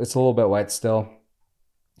whatever. It's a little bit wet still.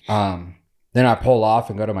 Then I pull off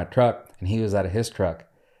and go to my truck and he was at his truck.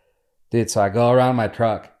 Dude, so I go around my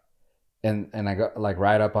truck and I go like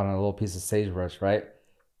right up on a little piece of sagebrush, right?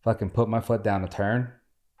 Fucking put my foot down to turn.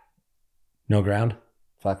 No ground?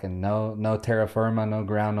 Fucking no terra firma, no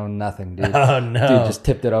ground, no nothing, dude. Oh no. Dude just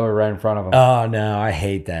tipped it over right in front of him. Oh no, I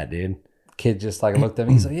hate that, dude. Kid just like looked at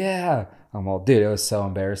me, he's like, yeah. I'm all, dude, it was so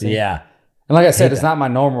embarrassing. Yeah. And like I said, it's not my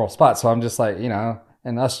normal spot. So I'm just like, you know,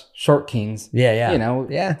 and us short kings. Yeah. You know,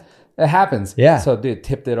 yeah. It happens. Yeah. So dude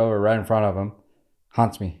tipped it over right in front of him.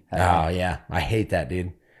 Haunts me. Oh yeah. I hate that,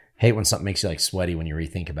 dude. Hate when something makes you like sweaty when you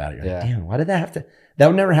rethink about it. You're like, damn, why did that have to? That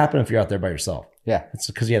would never happen if you're out there by yourself. Yeah. It's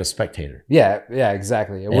because you had a spectator. Yeah,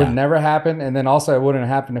 exactly. It would never happen. And then also it wouldn't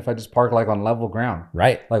happen if I just parked like on level ground.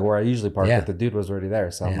 Right. Like where I usually park, but the dude was already there.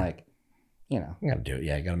 So I'm like, you know. You gotta do it.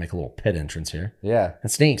 Yeah, you gotta make a little pit entrance here. Yeah. That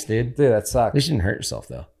stinks, dude. Dude, that sucks. At least you didn't hurt yourself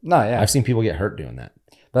though. No, yeah. I've seen people get hurt doing that.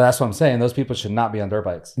 But that's what I'm saying. Those people should not be on dirt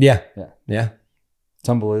bikes. Yeah. Yeah. Yeah. It's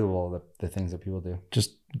unbelievable the things that people do.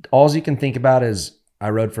 Just all you can think about is I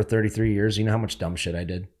rode for 33 years. You know how much dumb shit I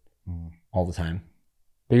did all the time.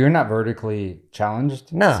 But you're not vertically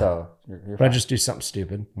challenged. No. So you're but I just do something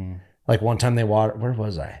stupid. Like one time where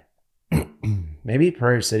was I? Maybe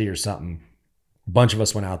Prairie City or something. A bunch of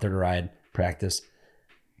us went out there to ride, practice.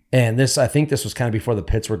 And I think this was kind of before the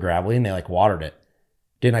pits were gravelly and they like watered it.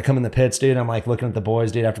 Dude, I come in the pits, dude. I'm like looking at the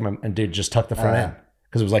boys, dude, and dude, just tuck the front end.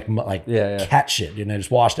 Because it was like cat shit, dude. And I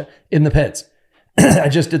just washed it in the pits. I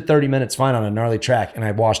just did 30 minutes fine on a gnarly track and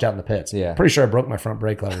I washed out in the pits. Yeah. Pretty sure I broke my front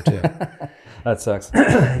brake lever too. That sucks.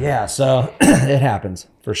 Yeah, so it happens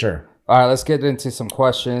for sure. All right, let's get into some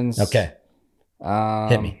questions. Okay.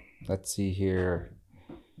 Hit me. Let's see here.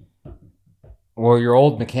 Well, your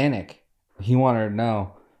old mechanic, he wanted to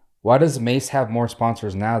know, why does Mace have more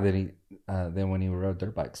sponsors now than when he rode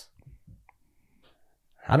dirt bikes?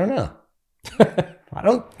 I don't know. I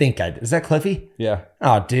don't think is that Cliffy? Yeah.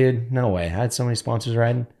 Oh, dude, no way. I had so many sponsors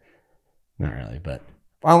riding. Not really, but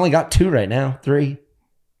I only got 2 right now, 3.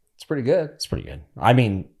 It's pretty good. It's pretty good. I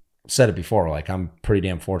mean, said it before, like I'm pretty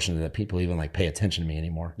damn fortunate that people even like pay attention to me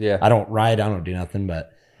anymore. Yeah. I don't ride, I don't do nothing,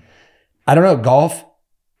 but I don't know, golf.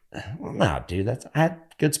 Well, no, dude, I had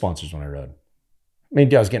good sponsors when I rode. I mean,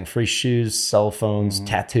 dude, I was getting free shoes, cell phones,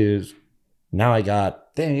 tattoos. Now I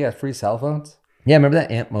got... Damn, you got free cell phones? Yeah, remember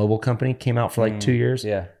that Amp Mobile company came out for like 2 years?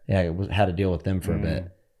 Yeah. Yeah, had to deal with them for a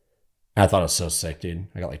bit. I thought it was so sick, dude.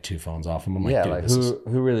 I got like 2 phones off them. I'm like, dude, like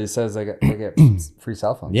who really says they get free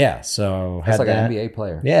cell phones? Yeah, so that's like an NBA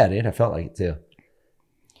player. Yeah, dude, I felt like it too.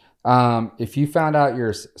 If you found out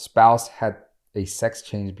your spouse had a sex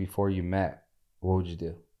change before you met, what would you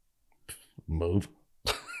do? Move.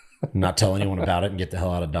 Not tell anyone about it and get the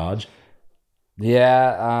hell out of Dodge.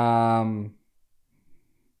 Yeah.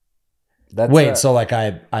 Wait, so like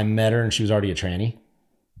I met her and she was already a tranny?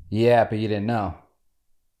 Yeah, but you didn't know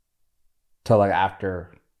till like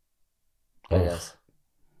after. I guess.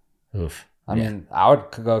 Oof. I mean, I would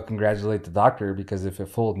go congratulate the doctor because if it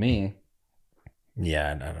fooled me.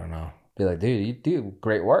 Yeah, I don't know. Be like, dude, you do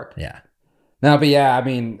great work. Yeah. No, but yeah, I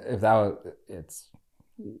mean, if that was,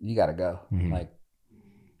 you got to go. Mm-hmm. Like,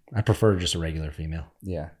 I prefer just a regular female.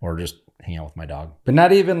 Yeah. Or just hang out with my dog. But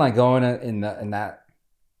not even like going in that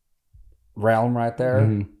realm right there.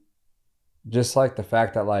 Mm-hmm. Just like the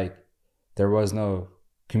fact that like there was no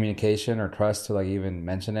communication or trust to like even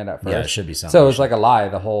mention it at first. Yeah, it should be something. So it was like a lie,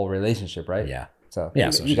 the whole relationship, right? Yeah. So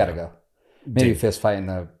yeah, you got to go. Maybe fist fight in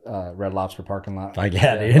the Red Lobster parking lot. Dude.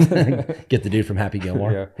 Get the dude from Happy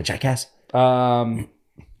Gilmore. Yeah. Hey, jackass.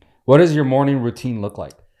 What does your morning routine look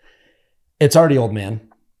like? It's already old man.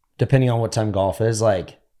 Depending on what time golf is,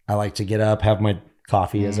 like I like to get up, have my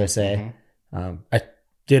coffee, as I say.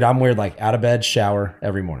 I'm weird. Like out of bed, shower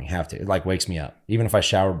every morning. Have to. It like wakes me up, even if I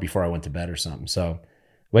shower before I went to bed or something. So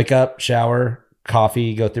wake up, shower,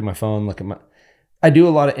 coffee, go through my phone, look at my. I do a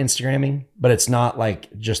lot of Instagramming, but it's not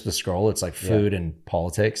like just the scroll. It's like food and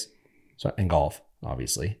politics, and golf,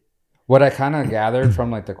 obviously. What I kind of gathered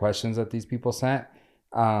from like the questions that these people sent,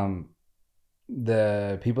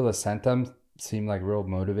 the people that sent them seem like real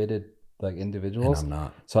motivated like individuals. And I'm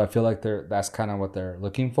not. So I feel like that's kind of what they're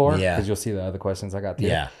looking for. Yeah. Because you'll see the other questions I got too.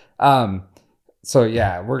 Yeah. So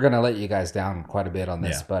yeah, we're gonna let you guys down quite a bit on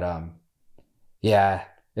this, but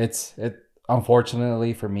it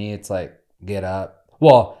unfortunately for me it's like get up.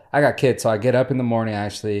 Well, I got kids, so I get up in the morning.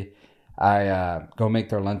 Actually, I go make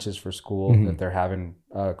their lunches for school if they're having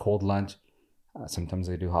a cold lunch. Sometimes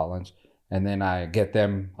they do hot lunch, and then I get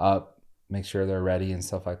them up, make sure they're ready and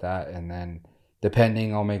stuff like that, and then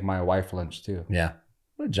depending, I'll make my wife lunch too. Yeah,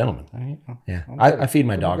 what a gentleman. Yeah, I'm I feed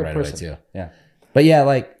my dog right away too. Yeah, but yeah,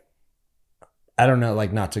 like I don't know,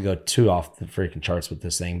 like not to go too off the freaking charts with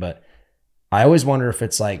this thing, but I always wonder if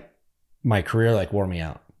it's like my career like wore me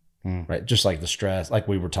out. Right. Just like the stress, like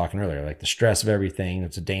we were talking earlier, like the stress of everything.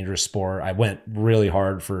 It's a dangerous sport. I went really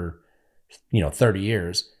hard for, 30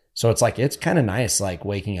 years. So it's like, it's kind of nice, like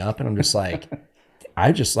waking up and I'm just like,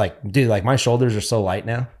 I just like, dude, like my shoulders are so light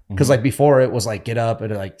now. Cause like before it was like, get up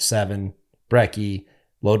at like 7, brekkie,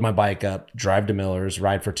 load my bike up, drive to Miller's,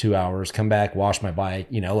 ride for 2 hours, come back, wash my bike,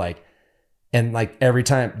 and like every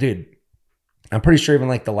time, dude, I'm pretty sure even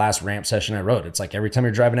like the last ramp session I rode, it's like every time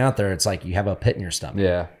you're driving out there, it's like you have a pit in your stomach.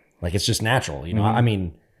 Yeah. Like it's just natural, I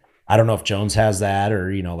mean, I don't know if Jones has that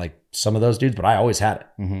or, like some of those dudes, but I always had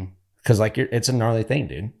it. Cause like it's a gnarly thing,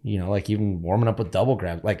 dude. Like even warming up with double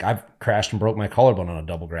grab. Like I've crashed and broke my collarbone on a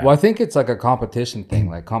double grab. Well, I think it's like a competition thing.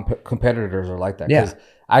 Like competitors are like that. Yeah. Cause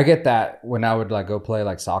I get that when I would like go play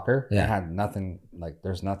like soccer. Yeah. I had nothing, like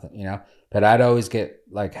there's nothing, but I'd always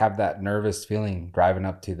have that nervous feeling driving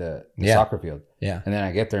up to the soccer field. Yeah. And then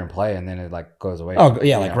I get there and play and then it like goes away. Oh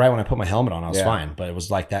yeah. Like right when I put my helmet on, I was fine, but it was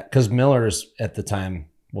like that. Cause Miller's at the time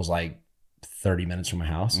was like 30 minutes from my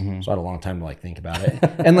house. So I had a long time to like think about it.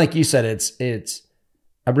 And like you said, it's,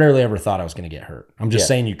 I rarely ever thought I was going to get hurt. I'm just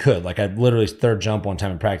saying you could. Like I literally third jump one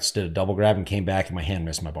time in practice, did a double grab and came back and my hand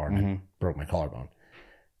missed my bar and I broke my collarbone.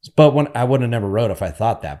 But when I wouldn't have never rode if I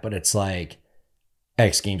thought that, but it's like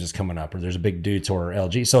X Games is coming up or there's a big dude tour or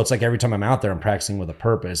LG. So it's like every time I'm out there, I'm practicing with a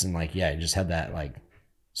purpose and like, you just had that like,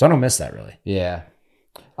 so I don't miss that really. Yeah.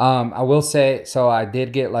 I will say, so I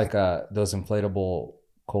did get like those inflatable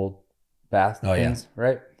cold bath things,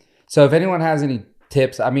 right? So if anyone has any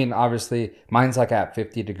tips, I mean, obviously mine's like at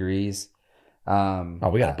 50 degrees. We got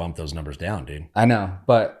to bump those numbers down, dude. I know,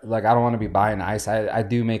 but like, I don't want to be buying ice. I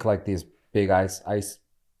do make like these big ice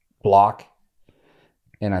block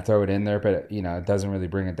and I throw it in there, but it doesn't really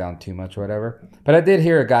bring it down too much or whatever. But I did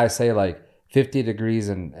hear a guy say like 50 degrees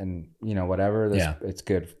and you know, whatever, it's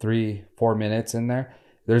good. 3-4 minutes in there.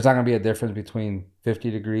 There's not going to be a difference between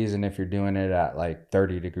 50 degrees and if you're doing it at like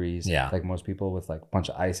 30 degrees, like most people with like a bunch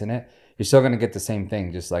of ice in it, you're still going to get the same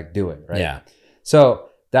thing. Just like do it. Right. Yeah. So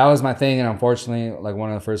that was my thing. And unfortunately, like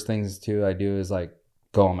one of the first things too I do is like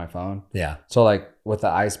go on my phone. Yeah. So like with the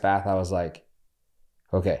ice bath, I was like,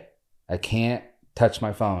 okay, I can't touch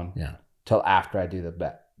my phone till after I do the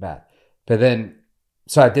bath. But then,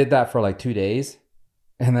 so I did that for like 2 days.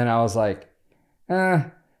 And then I was like,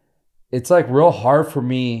 it's like real hard for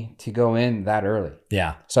me to go in that early.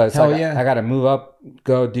 Yeah. So it's I got to move up,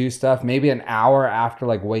 go do stuff. Maybe an hour after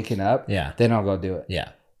like waking up. Yeah. Then I'll go do it. Yeah.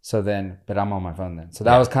 So then, but I'm on my phone then. So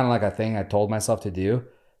that was kind of like a thing I told myself to do,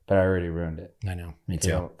 but I already ruined it. I know. Me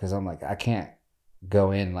too. Because I'm like, I can't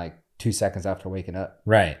go in like 2 seconds after waking up.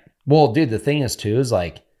 Right. Well, dude, the thing is too, is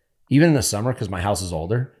like, even in the summer, because my house is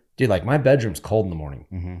older, dude, like my bedroom's cold in the morning.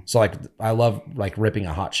 Mm-hmm. So like, I love like ripping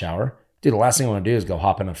a hot shower. Dude, the last thing I want to do is go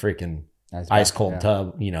hop in a freaking ice cold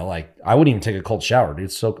tub. You know, like I wouldn't even take a cold shower,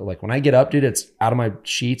 dude. So like when I get up, dude, it's out of my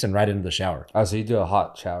sheets and right into the shower. Oh, so you do a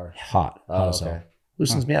hot shower? Hot. Oh, okay. So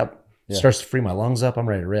loosens me up. Yeah. Starts to free my lungs up. I'm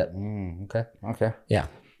ready to rip. Okay. Yeah.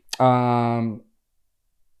 How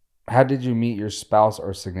did you meet your spouse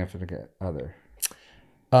or significant other?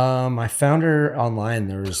 I found her online.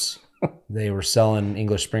 They were selling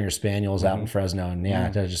English Springer Spaniels out in Fresno, and I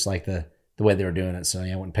just like the way they were doing it. So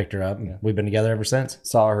I went and picked her up, and we've been together ever since.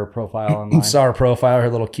 Saw her profile online. Saw her profile, her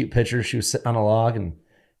little cute picture. She was sitting on a log, and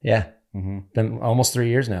been almost 3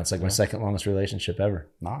 years now. It's like my second longest relationship ever.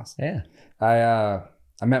 Nice. Yeah.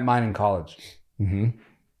 I met mine in college. Mm-hmm.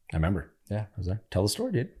 I remember. Yeah, I was there. Tell the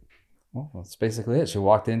story, dude. Well, that's basically it. She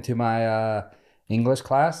walked into my English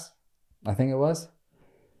class, I think it was.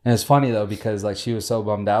 And it's funny though, because like she was so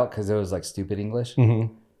bummed out because it was like stupid English.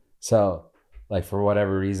 Mm-hmm. So like for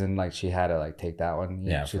whatever reason, like she had to like take that one.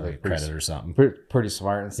 Yeah, she like credit or something. Pretty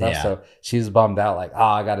smart and stuff. Yeah. So she was bummed out, like,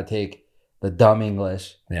 I got to take the dumb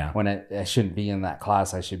English. Yeah. When I shouldn't be in that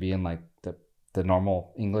class. I should be in like the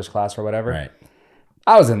normal English class or whatever. Right.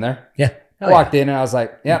 I was in there. Yeah. Walked in and I was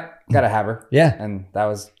like, yep, gotta have her. Yeah. And that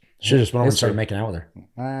was. Should have just went over and started making out with her.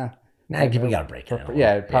 Nah, we got to break it.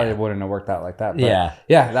 Yeah, it probably wouldn't have worked out like that. But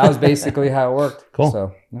yeah, that was basically how it worked. Cool.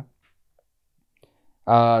 So,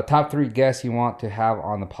 top 3 guests you want to have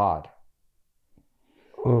on the pod.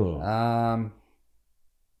 Ooh.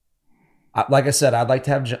 Like I said, I'd like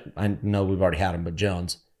to have. I know we've already had him, but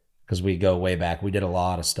Jones, because we go way back. We did a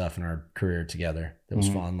lot of stuff in our career together. It was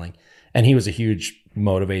fun. Like, and he was a huge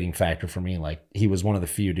motivating factor for me. Like, he was one of the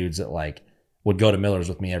few dudes that like would go to Miller's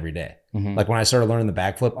with me every day. Mm-hmm. Like when I started learning the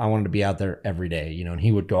backflip, I wanted to be out there every day, and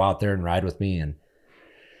he would go out there and ride with me. And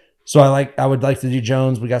so I would like to do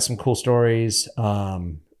Jones. We got some cool stories.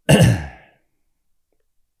 It'd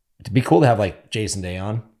be cool to have like Jason Day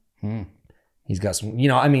on. He's got some,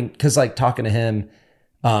 cause like talking to him,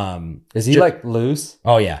 is he like loose?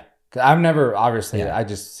 Oh yeah. I've never, obviously, I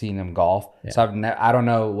just seen him golf. Yeah. So I don't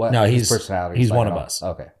know what his personality is. He's one of us.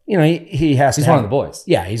 Okay. He's one of the boys.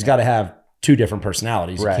 Yeah. He's got to have 2 different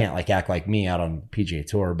personalities. Right. You can't like act like me out on PGA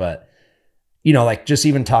Tour, but like just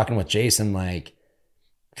even talking with Jason, like,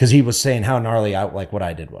 cause he was saying how gnarly like what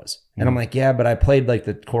I did was. And I'm like, yeah, but I played like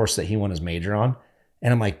the course that he won his major on.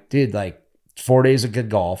 And I'm like, dude, like 4 days of good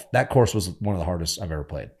golf. That course was one of the hardest I've ever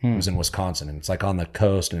played. It was in Wisconsin, and it's like on the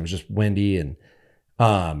coast, and it was just windy. And,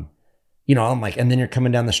 I'm like, and then you're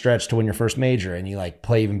coming down the stretch to win your first major, and you like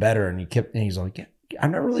play even better. And he's like, yeah, I've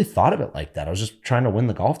never really thought of it like that. I was just trying to win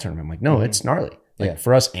the golf tournament. I'm like, no, it's gnarly. Like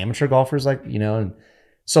for us amateur golfers, like, and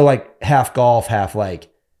so like half golf, half like,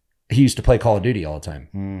 he used to play Call of Duty all the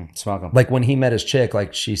time. Smoke him. Like when he met his chick,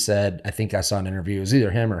 like she said, I think I saw an interview, it was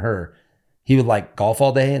either him or her. He would like golf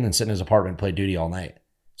all day and then sit in his apartment and play duty all night.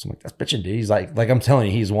 So I'm like, that's bitching, dude. He's like I'm telling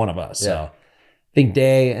you, he's one of us. Yeah. So I think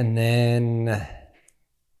Day, and then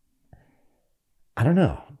I don't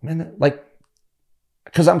know, man. Like,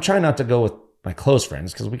 because I'm trying not to go with my close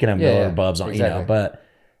friends because we can have Miller Bubs on, exactly. But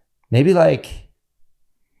maybe like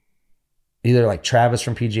either like Travis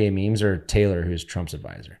from PGA Memes or Taylor, who's Trump's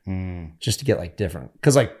advisor, just to get like different.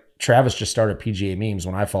 Because like Travis just started PGA Memes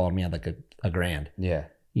when I followed me, had like a grand. Yeah.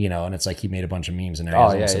 And it's like he made a bunch of memes and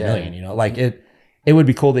now he has almost a million. Like it would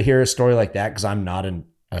be cool to hear a story like that, because I'm not an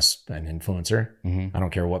influencer. I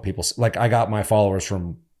don't care what people say. Like I got my followers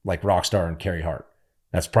from like Rockstar and Carrie Hart.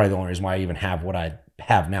 That's probably the only reason why I even have what I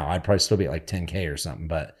have now. I'd probably still be at like 10K or something,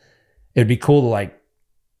 but it'd be cool to like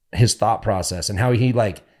his thought process and how he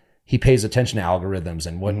pays attention to algorithms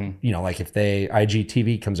and what, like if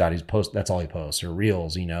IGTV comes out, that's all he posts, or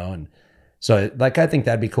reels, and so like, I think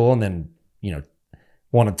that'd be cool. And then,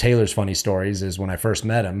 one of Taylor's funny stories is when I first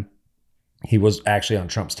met him, he was actually on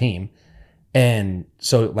Trump's team. And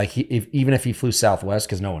so like even if he flew Southwest,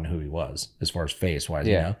 because no one knew who he was as far as face wise,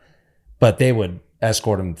 you know, but they would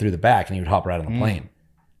escort him through the back and he would hop right on the plane.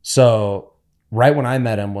 So right when I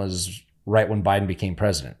met him was right when Biden became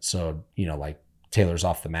president. So, you know, like Taylor's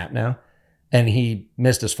off the map now. And he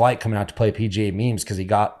missed his flight coming out to play PGA memes because he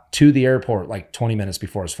got to the airport like 20 minutes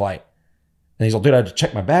before his flight. And he's like, dude, I had to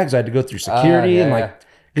check my bags. I had to go through security. And like,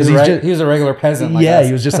 because he was a regular peasant. Like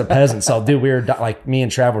he was just a peasant. So, dude, we were like, me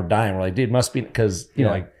and Trav were dying. We're like, dude, must be because, you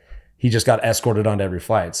know, like he just got escorted onto every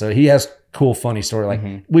flight. So he has cool, funny story. Like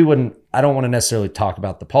I don't want to necessarily talk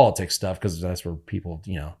about the politics stuff because that's where people,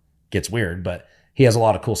 you know, gets weird. But he has a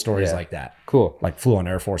lot of cool stories like that. Cool. Like flew on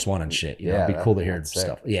Air Force One and shit. You know, it'd be cool to hear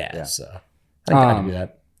stuff. Yeah. So I think I can do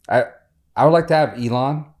that. I would like to have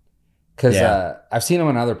Elon because I've seen him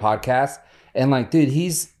on other podcasts and like, dude,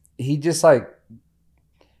 he's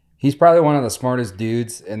probably one of the smartest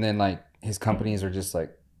dudes. And then like his companies are just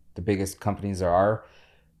like the biggest companies there are.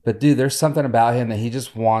 But dude, there's something about him that he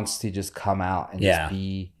just wants to just come out and just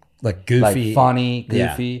be like goofy, like funny,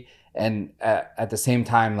 goofy. And at the same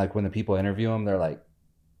time, like when the people interview him, they're like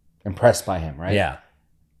impressed by him, right? Yeah.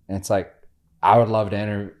 And it's like, I would love to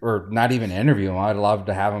interview, or not even interview him. I'd love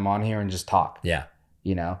to have him on here and just talk. Yeah.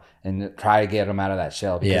 You know, and try to get him out of that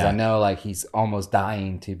shell because I know like he's almost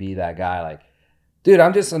dying to be that guy. Like, dude,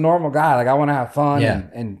 I'm just a normal guy. Like I want to have fun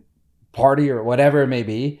and party or whatever it may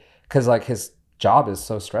be. Cause like his job is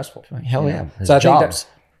so stressful. Hell yeah. So I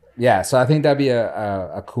think so I think that'd be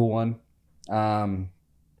a cool one.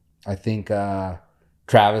 I think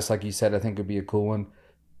Travis, like you said, I think would be a cool one.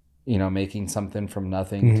 You know, making something from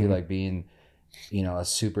nothing to like being, you know, a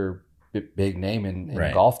super big name in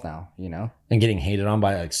golf now, you know, and getting hated on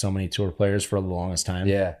by like so many tour players for the longest time.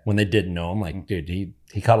 Yeah. When they didn't know him, like, dude,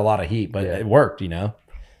 he caught a lot of heat, but it worked, you know?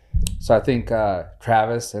 So I think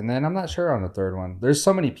Travis, and then I'm not sure on the third one. There's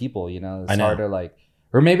so many people, you know, it's hard to like,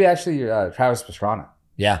 or maybe actually Travis Pastrana.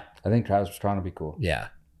 Yeah. I think Travis Pastrana would be cool. Yeah.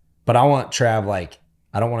 But I want Trav, like,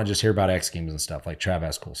 I don't want to just hear about X Games and stuff. Like Trav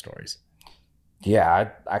has cool stories. Yeah.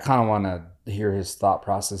 I kind of want to hear his thought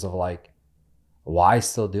process of like, why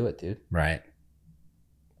still do it, dude? Right.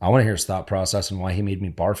 I want to hear his thought process and why he made me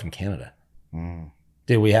barf in Canada.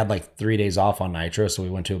 Dude, we had like 3 days off on Nitro, so we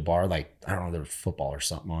went to a bar, like, I don't know, there was football or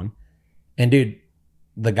something on. And dude,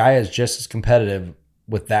 the guy is just as competitive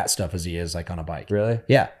with that stuff as he is like on a bike. Really?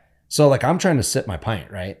 Yeah. So like I'm trying to sip my pint,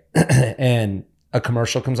 right? And a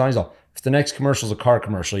commercial comes on. He's all, if the next commercial is a car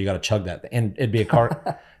commercial, you got to chug that. And it'd be a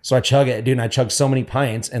car. So I chug it, dude, and I chugged so many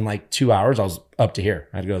pints in like 2 hours, I was up to here.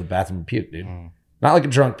 I had to go to the bathroom and puke, dude. Not like a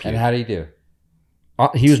drunk puke. And how do you do?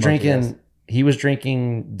 He was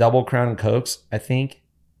drinking Double Crown and Cokes, I think,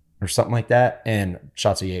 or something like that, and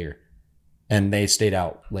shots of Jaeger. And they stayed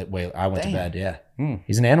out late. I went to bed. Yeah.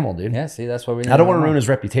 He's an animal, dude. Yeah, see, that's what we need. I don't want to ruin his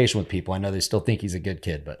reputation with people. I know they still think he's a good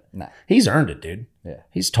kid, but he's earned it, dude. Yeah.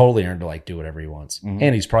 He's totally earned to like do whatever he wants.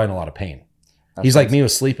 And he's probably in a lot of pain. He's like me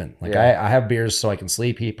with sleeping. Like I have beers so I can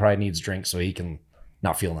sleep. He probably needs drinks so he can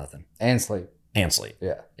not feel nothing. And sleep.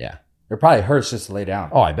 Yeah. Yeah. It probably hurts just to lay down.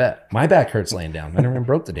 Oh, I bet. My back hurts laying down. I never even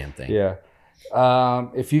broke the damn thing. Yeah.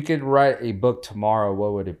 If you could write a book tomorrow,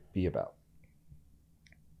 what would it be about?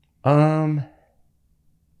 I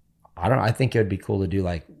don't know. I think it would be cool to do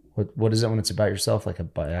like, what is it when it's about yourself? Like a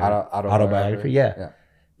autobiography? Yeah.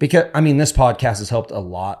 Because, I mean, this podcast has helped a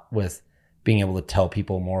lot with being able to tell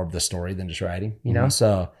people more of the story than just writing, you know?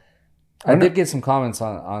 So I did get some comments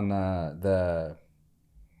on the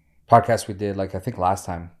podcast we did, like I think last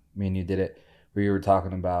time me and you did it, where you were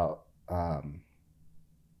talking about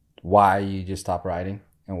why you just stopped writing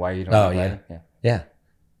and why you don't like writing. Yeah.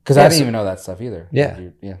 Because I didn't even know that stuff either. Yeah.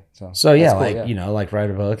 So yeah, cool, like, you know, like write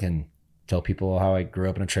a book and tell people how I grew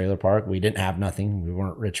up in a trailer park. We didn't have nothing. We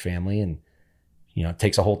weren't a rich family. And, you know, it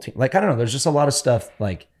takes a whole team. Like, I don't know. There's just a lot of stuff.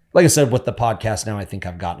 Like I said, with the podcast now, I think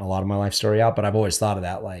I've gotten a lot of my life story out, but I've always thought of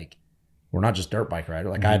that. Like, we're not just dirt bike rider.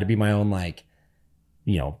 Like I had to be my own, like,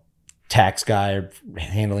 you know, tax guy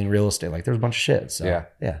handling real estate. Like there's a bunch of shit. So yeah,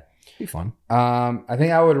 it'd be fun. I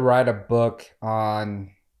think I would write a book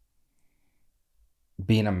on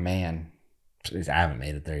being a man. I haven't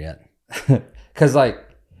made it there yet. Cause like,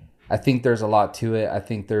 I think there's a lot to it. I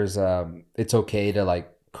think there's, it's okay to like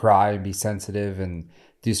cry and be sensitive and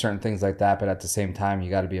do certain things like that. But at the same time, you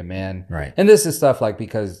got to be a man. Right. And this is stuff like,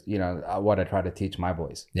 because, you know, what I try to teach my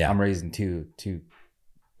boys. Yeah. I'm raising two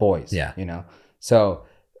boys. Yeah. You know, so,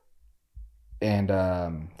 and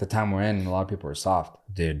the time we're in, a lot of people are soft.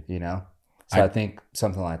 Dude. You know? So I think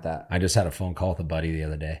something like that. I just had a phone call with a buddy the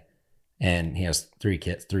other day, and he has 3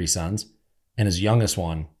 kids, 3 sons, and his youngest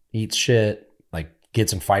one eats shit, like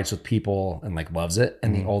gets in fights with people and like loves it.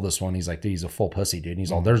 And the oldest one, he's like, dude, he's a full pussy, dude. And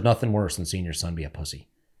he's all, there's nothing worse than seeing your son be a pussy.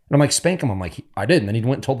 And I'm like, spank him. I'm like, I did. And then he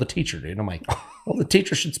went and told the teacher, dude. And I'm like, well, the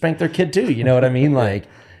teacher should spank their kid too. You know what I mean? Like,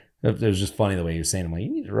 it was just funny the way he was saying, I'm like, you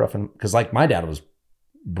need to roughen him. Because like my dad was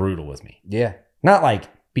brutal with me. Yeah. Not like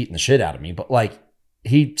beating the shit out of me, but like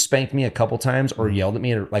he spanked me a couple times or yelled at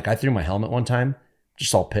me. Like I threw my helmet one time,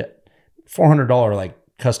 just all pit. $400 like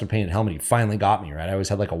custom painted helmet. He finally got me, right? I always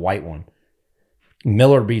had like a white one.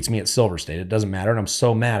 Miller beats me at Silver State. It doesn't matter. And I'm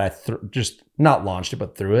so mad. I just not launched it,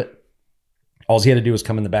 but threw it. All he had to do was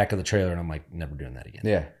come in the back of the trailer. And I'm like, never doing that again.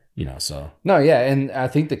 Yeah. You know, so. No, yeah. And I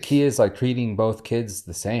think the key is like treating both kids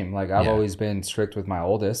the same. Like I've always been strict with my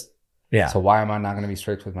oldest. Yeah. So why am I not going to be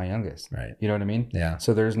strict with my youngest? Right. You know what I mean? Yeah.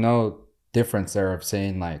 So there's no difference there of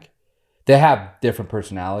saying like, they have different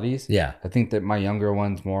personalities. Yeah. I think that my younger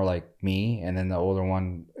one's more like me. And then the older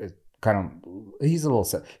one is kind of, he's a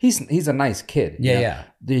little, he's a nice kid. Yeah. You know? Yeah.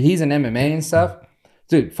 Dude, he's an MMA and stuff.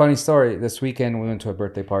 Dude, funny story. This weekend we went to a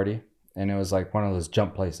birthday party and it was like one of those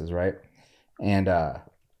jump places, right? And I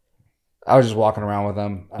was just walking around with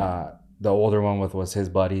him. The older one was his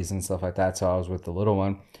buddies and stuff like that. So I was with the little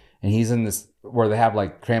one. And he's in this where they have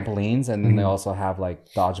like trampolines and then they also have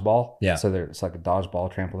like dodgeball. Yeah. So it's like a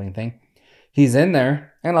dodgeball trampoline thing. He's in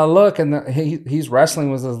there and I look and he's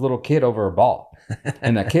wrestling with this little kid over a ball.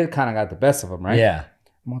 And the kid kind of got the best of him, right? Yeah.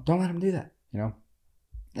 I'm like, don't let him do that, you know?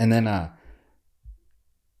 And then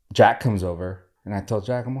Jack comes over and I told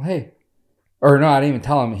Jack, I'm like, hey. Or no, I didn't even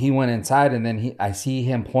tell him. He went inside and then I see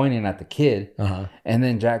him pointing at the kid. And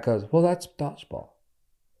then Jack goes, well, that's dodgeball.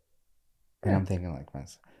 And I'm thinking like,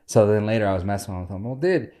 so then later I was messing with him. Well,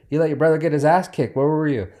 dude, you let your brother get his ass kicked. Where were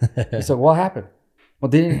you? He said, what happened? Well,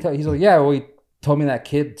 didn't he tell? He's like, yeah, well, he told me that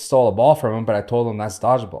kid stole a ball from him, but I told him that's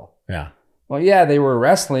dodgeball. Yeah. Well, yeah, they were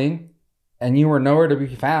wrestling and you were nowhere to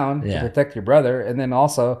be found to protect your brother. And then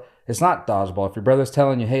also, it's not dodgeball. If your brother's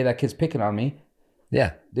telling you, hey, that kid's picking on me.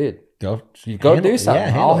 Yeah. Dude, go do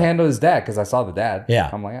something. Yeah, I'll handle his dad because I saw the dad. Yeah.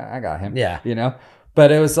 I'm like, I got him. Yeah. You know?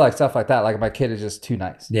 But it was like stuff like that. Like my kid is just too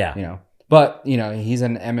nice. Yeah. You know? But, you know, he's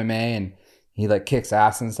in MMA and he like kicks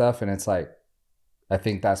ass and stuff. And it's like, I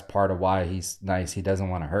think that's part of why he's nice. He doesn't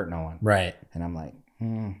want to hurt no one. Right. And I'm like,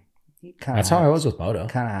 that's how I was with Moto.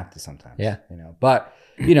 Kind of have to sometimes. Yeah. You know, but,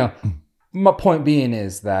 you know, my point being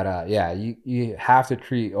is that, you have to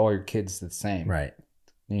treat all your kids the same. Right.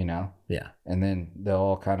 You know? Yeah. And then they'll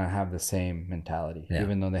all kind of have the same mentality,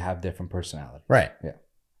 even though they have different personalities. Right. Yeah.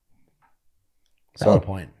 Solid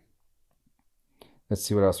point. Let's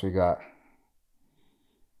see what else we got.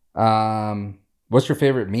 What's your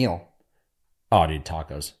favorite meal? Oh, dude,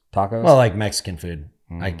 tacos. Tacos? Well, like Mexican food.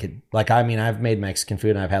 I've made Mexican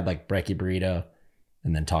food and I've had like brekkie burrito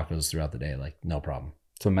and then tacos throughout the day. Like, no problem.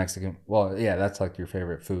 So Mexican. Well, yeah, that's like your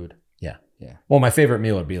favorite food. Yeah. Yeah. Well, my favorite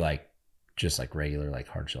meal would be like just like regular, like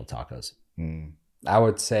hard shell tacos. I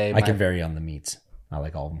would say I can vary on the meats. I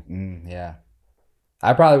like all of them. Yeah.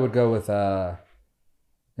 I probably would go with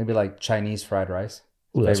maybe like Chinese fried rice.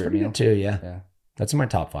 Ooh, that's pretty good too. Yeah. Yeah. That's in my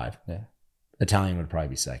top 5. Yeah. Italian would probably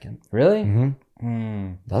be second. Really?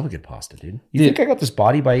 Love a good pasta, dude. You think I got this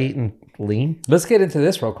body by eating lean? Let's get into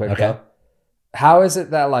this real quick. Okay. Though. How is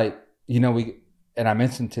it that like, you know, and I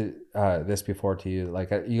mentioned this before to you,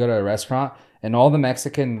 like you go to a restaurant and all the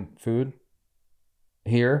Mexican food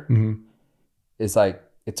here is like,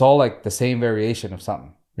 it's all like the same variation of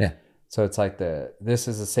something. Yeah. So it's like this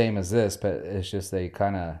is the same as this, but it's just a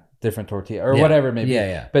kind of different tortilla or whatever maybe. Yeah,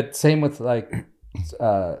 yeah. But same with like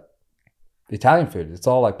Italian food. It's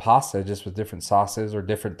all like pasta, just with different sauces or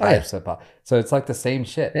different types of pasta. So it's like the same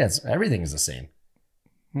shit. Yeah, everything is the same.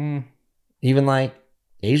 Even like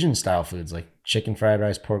Asian style foods, like chicken fried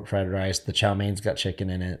rice, pork fried rice. The chow main's got chicken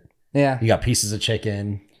in it. Yeah. You got pieces of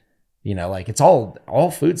chicken. You know, like it's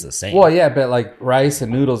all food's the same. Well, yeah, but like rice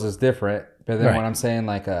and noodles is different. But then when I'm saying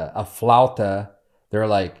like a flauta, they're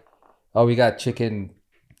like, oh, we got chicken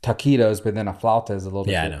taquitos, but then a flauta is a little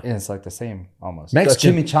bit. I know. And it's like the same almost.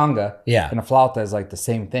 Mexican The chimichanga and a flauta is like the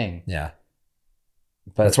same thing. Yeah.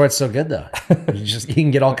 But that's why it's so good though. You can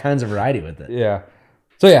get all kinds of variety with it. Yeah.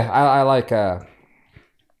 So yeah, I like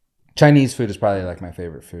Chinese food is probably like my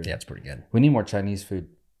favorite food. Yeah, it's pretty good. We need more Chinese food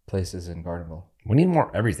places in Gardnerville. We need more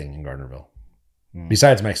everything in Gardnerville.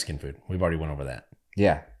 Besides Mexican food. We've already went over that.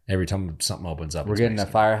 Yeah. Every time something opens up. We're getting Mexican.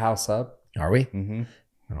 A Firehouse up. Are we? Mm-hmm.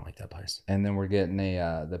 I don't like that place. And then we're getting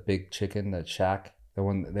the big chicken, the Shack, the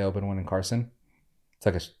one they opened one in Carson. It's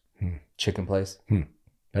like a chicken place.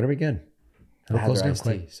 Better be good. It'll close down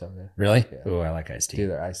quick. So good. Really? Yeah. Oh, I like iced tea. Dude,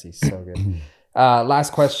 their iced tea so good.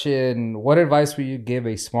 Last question. What advice would you give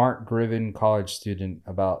a smart, driven college student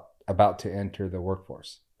about to enter the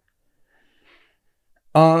workforce?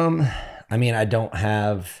 I mean, I don't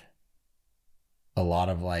have a lot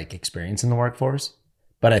of like experience in the workforce,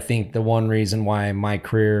 but I think the one reason why my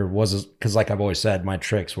career was, because like I've always said, my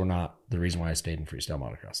tricks were not the reason why I stayed in freestyle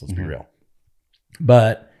motocross. Let's be real.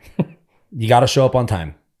 But you got to show up on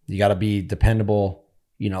time. You got to be dependable.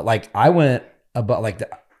 You know, like I went about like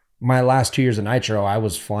my last 2 years of Nitro, I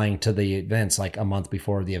was flying to the events like a month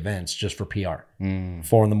before the events just for PR.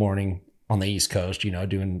 4 a.m. on the East Coast, you know,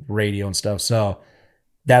 doing radio and stuff. So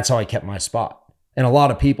that's how I kept my spot. And a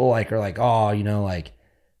lot of people like are like, oh, you know, like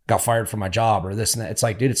got fired from my job or this and that. It's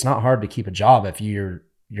like, dude, it's not hard to keep a job if you're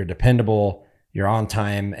dependable, you're on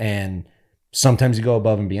time, and sometimes you go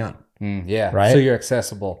above and beyond. Yeah. Right. So you're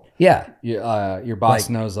accessible. Yeah. Your boss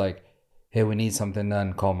knows like, hey, we need something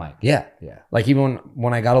done. Call Mike. Yeah. Yeah. Like even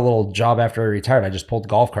when I got a little job after I retired, I just pulled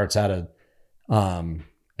golf carts out of,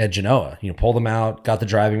 at Genoa, you know, pulled them out, got the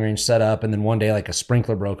driving range set up. And then one day, like a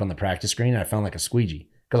sprinkler broke on the practice screen. And I found like a squeegee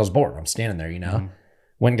because I was bored. I'm standing there, you know,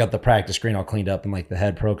 went and got the practice screen all cleaned up. And like the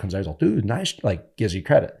head pro comes out, he's like, dude, nice. Like gives you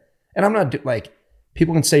credit. And I'm not like,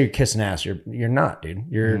 people can say you're kissing ass. You're not, dude.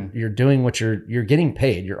 You're doing what you're getting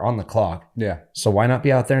paid. You're on the clock. Yeah. So why not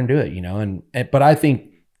be out there and do it, you know? But I think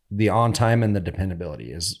the on time and the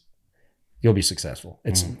dependability is, you'll be successful.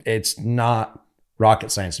 It's not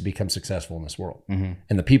rocket science to become successful in this world. And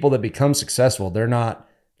the people that become successful, they're not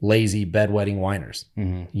lazy bedwetting whiners.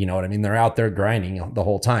 You know what I mean? They're out there grinding the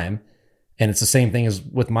whole time. And it's the same thing as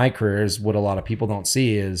with my career. Is what a lot of people don't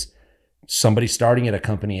see is somebody starting at a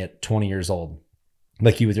company at 20 years old,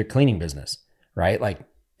 like you with your cleaning business, right? Like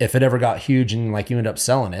if it ever got huge and like you end up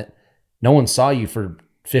selling it, no one saw you for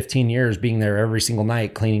 15 years being there every single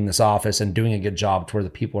night, cleaning this office and doing a good job to where the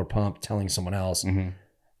people are pumped, telling someone else,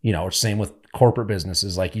 you know, or same with corporate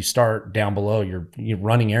businesses. Like you start down below, you're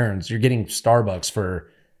running errands, you're getting Starbucks for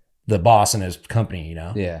the boss and his company, you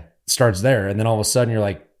know? Yeah. It starts there. And then all of a sudden you're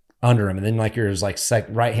like under him. And then like you're his like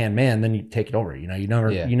right-hand man, then you take it over, you know, you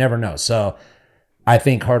never know. So I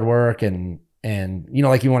think hard work and, you know,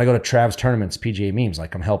 like you want to go to Trav's tournaments, PGA memes,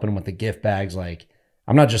 like I'm helping him with the gift bags. Like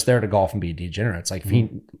I'm not just there to golf and be a degenerate. It's like, if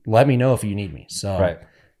you let me know if you need me. So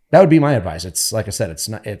that would be my advice. It's like I said,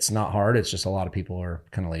 it's not hard. It's just a lot of people are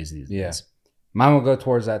kind of lazy these days. Mine will go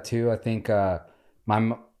towards that too. I think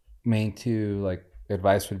my main two like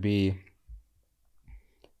advice would be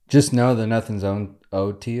just know that nothing's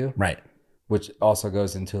owed to you. Right. Which also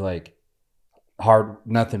goes into like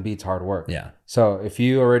nothing beats hard work. Yeah. So if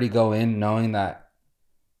you already go in knowing that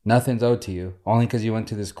nothing's owed to you, only because you went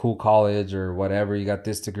to this cool college or whatever, you got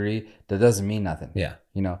this degree, that doesn't mean nothing. Yeah.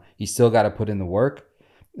 You know, you still got to put in the work.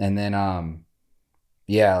 And then,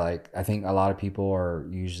 like I think a lot of people are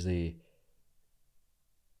usually,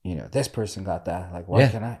 you know, this person got that. Like, why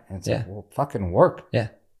can I? And it's like, well, fucking work. Yeah.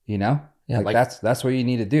 You know? Yeah. Like that's what you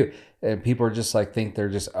need to do. And people are just like, think they're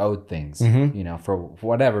just owed things, you know, for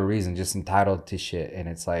whatever reason, just entitled to shit. And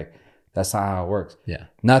it's like, that's not how it works. Yeah.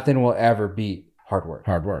 Nothing will ever beat hard work.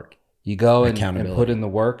 Hard work. You go and put in the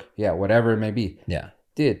work. Yeah. Whatever it may be. Yeah.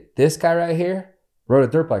 Dude, this guy right here rode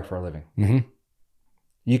a dirt bike for a living.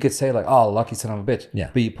 You could say like, oh, lucky son of a bitch. Yeah.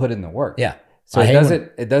 But you put in the work. Yeah. So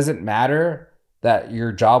it doesn't matter that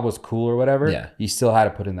your job was cool or whatever. Yeah. You still had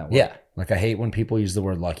to put in that work. Yeah. Like I hate when people use the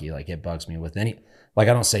word lucky. Like it bugs me with like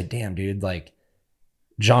I don't say, damn dude, like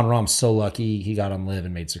John Rahm's so lucky he got on Live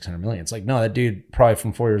and made 600 million. It's like, no, that dude probably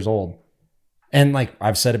from 4 years old. And like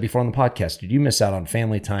I've said it before on the podcast, dude, you miss out on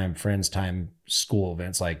family time, friends time, school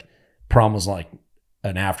events. Like prom was like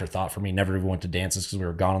an afterthought for me. Never even went to dances because we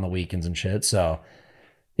were gone on the weekends and shit. So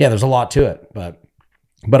yeah, there's a lot to it, but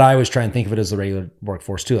I always try and think of it as the regular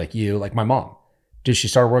workforce too. Like you, like my mom, dude, she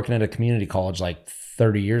started working at a community college like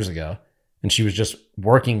 30 years ago. And she was just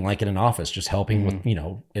working like in an office, just helping with, you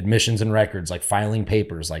know, admissions and records, like filing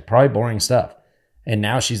papers, like probably boring stuff. And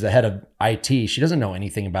now she's the head of IT. She doesn't know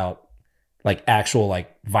anything about like actual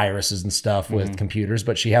like viruses and stuff with computers,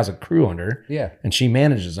 but she has a crew under her. Yeah. And she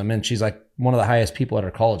manages them. And she's like one of the highest people at her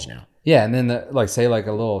college now. Yeah. And then like say like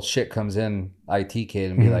a little shit comes in, IT kid,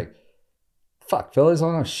 and be like, fuck, Phil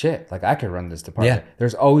doesn't know shit. Like I could run this department. Yeah.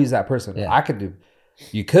 There's always that person. Yeah. I could do.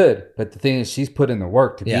 You could, but the thing is she's put in the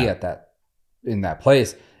work to be at in that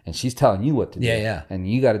place, and she's telling you what to do. Yeah. And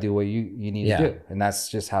you got to do what you need to do. And that's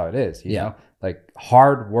just how it is, you know? Like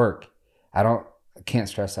hard work. I can't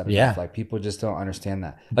stress that enough. Yeah. Like people just don't understand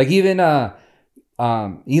that. Like even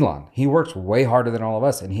Elon, he works way harder than all of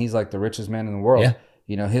us, and he's like the richest man in the world. Yeah.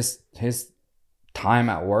 You know, his time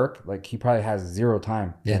at work, like he probably has zero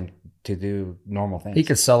time to do normal things. He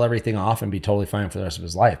could sell everything off and be totally fine for the rest of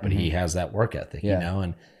his life, but he has that work ethic, you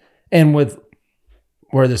know? And with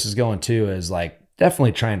where this is going too is like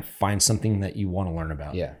definitely try and find something that you want to learn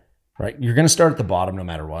about. Yeah. right? You're going to start at the bottom no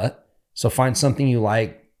matter what. So find something you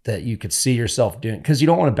like that you could see yourself doing, because you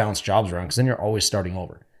don't want to bounce jobs around, because then you're always starting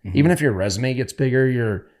over. Mm-hmm. Even if your resume gets bigger,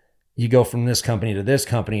 you go from this company to this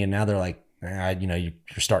company, and now they're like, you're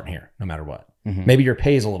starting here no matter what. Mm-hmm. Maybe your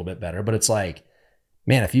pay is a little bit better, but it's like,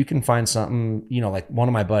 man, if you can find something, like one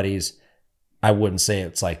of my buddies, I wouldn't say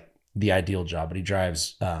it's like the ideal job, but he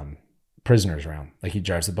drives prisoners around. Like he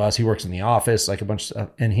drives the bus, he works in the office, like a bunch of stuff.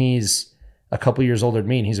 And he's a couple years older than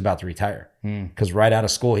me, and he's about to retire because right out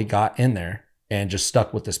of school, he got in there and just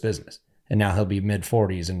stuck with this business. And now he'll be mid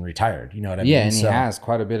 40s and retired. You know what I mean? Yeah, and he has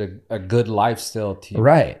quite a bit of a good life still to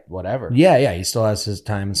right. Whatever. Yeah. He still has his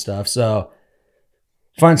time and stuff. So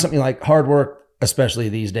find something like hard work, especially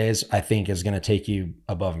these days, I think is going to take you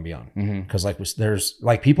above and beyond. Because there's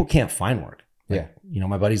people can't find work. Like,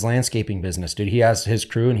 my buddy's landscaping business, dude. He has his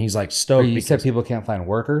crew and he's like stoked. You said people can't find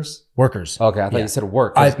workers? Workers. Okay, I thought you said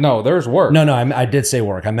work. No, there's work. No, I did say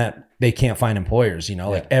work. I meant they can't find employers.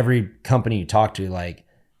 Like every company you talk to, like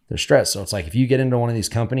they're stressed. So it's like if you get into one of these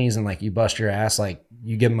companies and like you bust your ass, like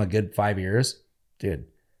you give them a good 5 years, dude,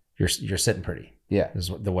 you're sitting pretty. Yeah,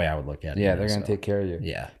 is the way I would look at it. Yeah, they're gonna take care of you.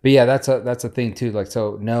 Yeah, but yeah, that's a thing too. Like,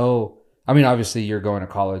 so no, I mean, obviously you're going to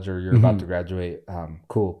college or you're about to graduate.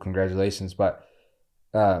 Cool, congratulations. But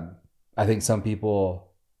I think some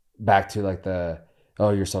people, back to like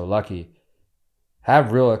you're so lucky,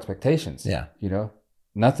 have real expectations. Yeah,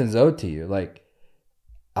 nothing's owed to you. Like,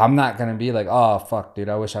 I'm not gonna be like, oh fuck, dude,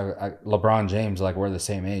 I wish I LeBron James, like we're the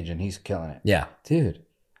same age and he's killing it. Yeah, dude.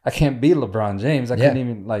 I can't be LeBron James. I couldn't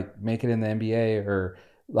even like make it in the NBA or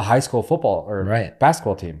the high school football or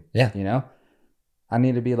basketball team. Yeah. I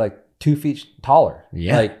need to be like 2 feet taller.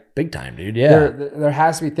 Yeah. Like big time, dude. Yeah. There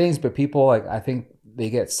has to be things, but people like, I think they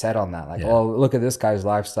get set on that. Like, oh, look at this guy's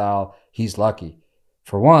lifestyle. He's lucky.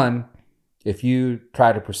 For one, if you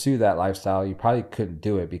try to pursue that lifestyle, you probably couldn't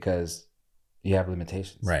do it because you have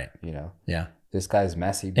limitations. Right. Yeah. This guy's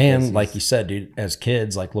messy. And like you said, dude, as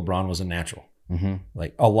kids, like LeBron was a natural.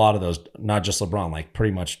 Like a lot of those, not just LeBron, like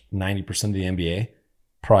pretty much 90% of the NBA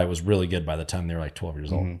probably was really good by the time they were like 12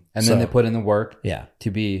 years old. And then they put in the work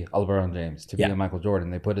to be a LeBron James, to be a Michael Jordan.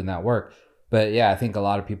 They put in that work. But yeah, I think a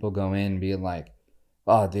lot of people go in being like,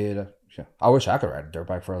 oh, dude, I wish I could ride a dirt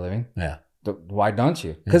bike for a living. Yeah. Why don't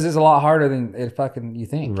you? Because it's a lot harder than it fucking you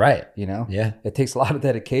think. Right. Yeah. It takes a lot of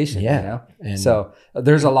dedication. Yeah. And so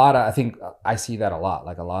there's a lot of, I think I see that a lot.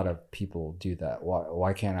 Like a lot of people do that.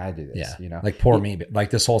 Why can't I do this? Yeah. Like poor me. Like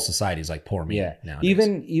this whole society is like poor me. Yeah.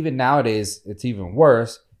 Nowadays. Even nowadays, it's even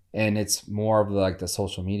worse. And it's more of like the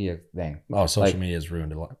social media thing. Oh, social media has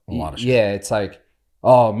ruined a lot of shit. Yeah. It's like,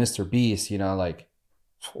 oh, Mr. Beast, like,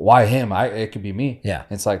 why him? It could be me. Yeah.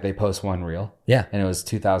 It's like they post one reel. Yeah. And it was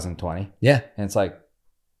 2020. Yeah. And it's like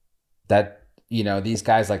that, these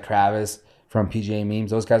guys like Travis from PGA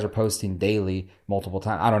Memes, those guys are posting daily multiple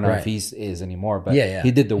times. I don't know if he is anymore, but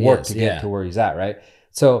he did the work to get to where he's at, right?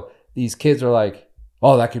 So these kids are like,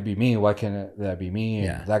 oh, that could be me. Why can't that be me?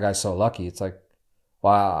 And that guy's so lucky. It's like,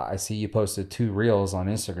 wow, I see you posted 2 reels on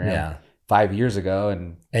Instagram 5 years ago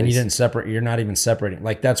and you didn't separate. You're not even separating.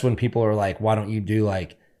 Like that's when people are like, why don't you do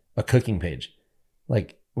like a cooking page?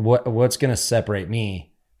 Like what's going to separate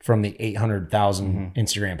me from the 800,000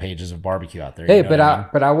 Instagram pages of barbecue out there? Hey, but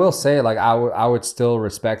I will say, like, I would still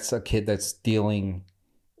respect a kid that's stealing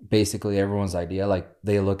basically everyone's idea. Like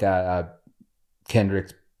they look at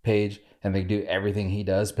Kendrick's page and they do everything he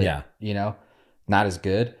does, but not as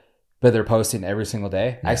good. But they're posting every single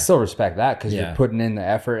day. I still respect that because you're putting in the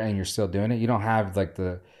effort and you're still doing it. You don't have like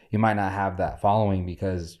you might not have that following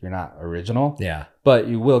because you're not original. Yeah. But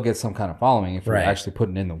you will get some kind of following if you're actually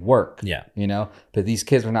putting in the work. Yeah. But these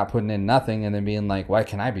kids are not putting in nothing and then being like, why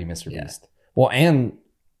can't I be Mr. Beast? Well, and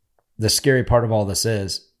the scary part of all this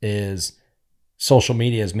is social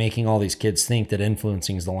media is making all these kids think that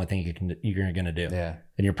influencing is the only thing you're going to do. Yeah.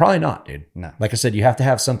 And you're probably not, dude. No. Like I said, you have to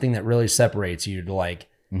have something that really separates you to like,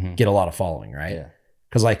 get a lot of following, right? Yeah.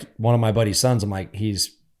 Because like one of my buddy's sons, I'm like,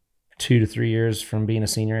 he's 2 to 3 years from being a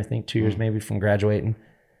senior, I think 2 years maybe from graduating.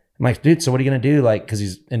 I'm like, dude, so what are you going to do? Like, because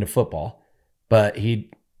he's into football, but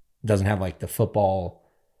he doesn't have like the football,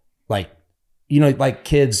 like, like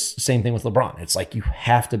kids, same thing with LeBron. It's like you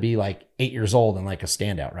have to be like 8 years old and like a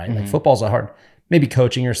standout, right? Like football's maybe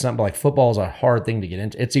coaching or something, but like football is a hard thing to get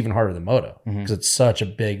into. It's even harder than moto because it's such a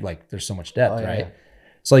big, like there's so much depth, right? Yeah.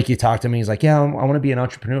 So like you talk to me, he's like, yeah, I want to be an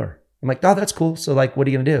entrepreneur. I'm like, oh, that's cool. So like, what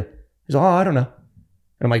are you going to do? He's like, oh, I don't know.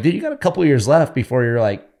 And I'm like, dude, you got a couple of years left before you're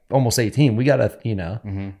like almost 18. We got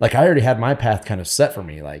to, like I already had my path kind of set for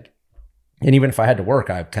me. Like, and even if I had to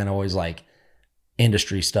work, I kind of always like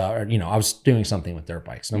industry stuff or, I was doing something with dirt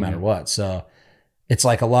bikes no matter what. So it's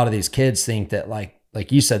like a lot of these kids think that like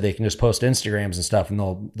like you said, they can just post Instagrams and stuff and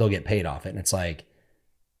they'll get paid off it. And it's like,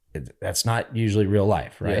 that's not usually real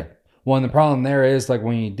life, right? Yeah. Well, and the problem there is like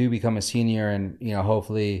when you do become a senior and, you know,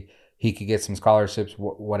 hopefully he could get some scholarships,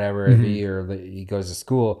 whatever it be, or he goes to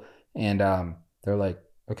school and they're like,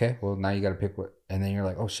 okay, well now you got to pick what, and then you're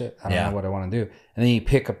like, oh shit, I don't know what I want to do. And then you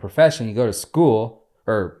pick a profession, you go to school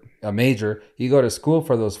or a major, you go to school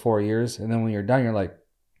for those 4 years. And then when you're done, you're like,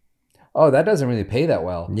 oh, that doesn't really pay that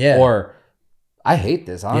well. Yeah. Or I hate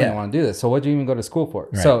this. I don't even want to do this. So what do you even go to school for?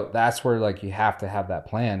 Right. So that's where like you have to have that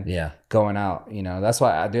plan going out. You know, that's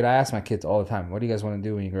why, I ask my kids all the time, what do you guys want to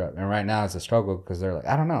do when you grow up? And right now it's a struggle because they're like,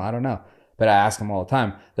 I don't know. But I ask them all the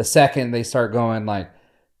time. The second they start going like,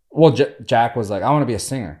 well, Jack was like, I want to be a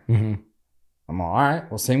singer. I'm all right,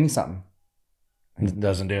 well, sing me something.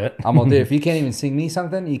 Doesn't do it. I'm going to do it. If you can't even sing me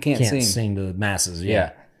something, you can't sing to the masses.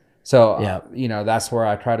 Yeah. So, you know, that's where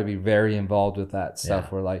I try to be very involved with that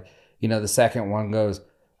stuff where like, you know, the second one goes,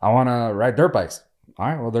 I want to ride dirt bikes. All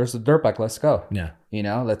right, well, there's a dirt bike. Let's go. Yeah. You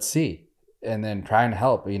know, let's see. And then trying to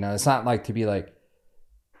help. You know, it's not like to be like,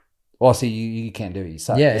 well, see, you can't do it. You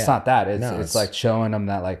suck. Yeah, it's not that. It's like showing them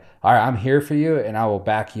that like, all right, I'm here for you and I will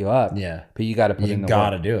back you up. Yeah. But you got to put in the work. You got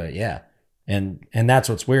to do it. Yeah. And that's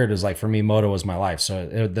what's weird is like for me, moto was my life.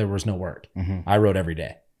 So there was no work. I rode every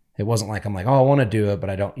day. It wasn't like I'm like, oh, I want to do it, but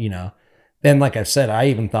I don't, you know. And like I said, I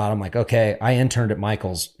even thought, I'm like, okay, I interned at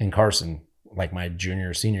Michael's in Carson, like my junior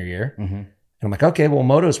or senior year. And I'm like, okay, well,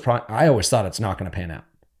 moto's I always thought it's not going to pan out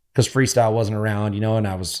because freestyle wasn't around, you know, and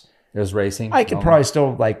it was racing. I could probably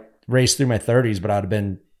still like race through my 30s, but I'd have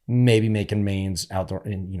been maybe making mains outdoor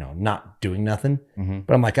and, you know, not doing nothing.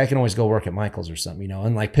 But I'm like, I can always go work at Michael's or something, you know,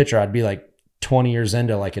 and like picture, I'd be like 20 years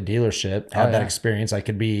into like a dealership, have that experience. I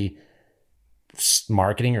could be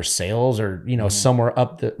marketing or sales or, you know, somewhere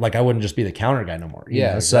up the, like I wouldn't just be the counter guy no more. You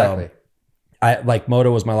know? Exactly. So I like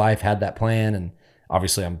moto was my life, had that plan. And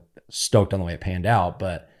obviously I'm stoked on the way it panned out,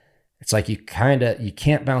 but it's like you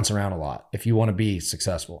can't bounce around a lot if you want to be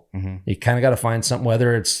successful. You kind of got to find something,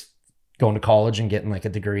 whether it's going to college and getting like a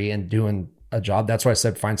degree and doing a job. That's why I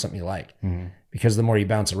said, find something you like, because the more you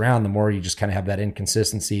bounce around, the more you just kind of have that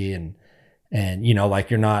inconsistency and, you know, like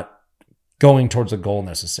you're not going towards a goal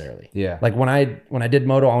necessarily. Yeah. Like when I did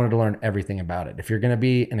moto, I wanted to learn everything about it. If you're going to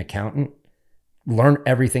be an accountant, learn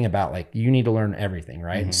everything about, like, you need to learn everything,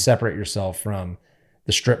 right? And separate yourself from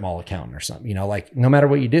the strip mall accountant or something, you know, like no matter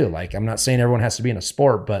what you do, like I'm not saying everyone has to be in a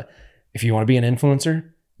sport, but if you want to be an influencer,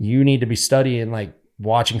 you need to be studying, like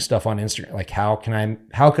watching stuff on Instagram. Like, how can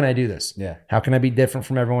I do this? Yeah. How can I be different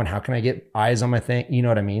from everyone? How can I get eyes on my thing? You know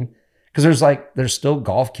what I mean? Because there's still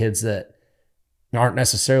golf kids that aren't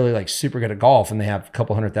necessarily like super good at golf and they have a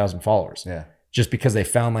couple 100,000 followers. Yeah. Just because they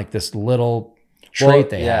found like this little trait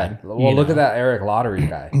they had. Well, look at that Eric Lottery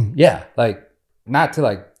guy. Yeah. Like, not to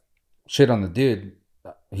like shit on the dude.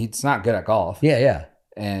 He's not good at golf. Yeah. Yeah.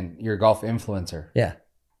 And you're a golf influencer. Yeah.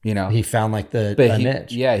 You know, he found like the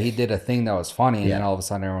niche. Yeah. He did a thing that was funny. And then all of a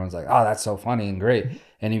sudden everyone's like, oh, that's so funny and great.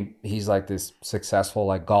 And he's like this successful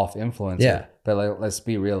like golf influencer. Yeah. But like, let's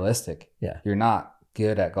be realistic. Yeah. You're not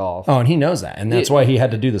good at golf. Oh, and he knows that. And that's why he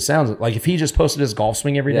had to do the sounds. Like if he just posted his golf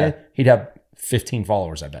swing every day, he'd have 15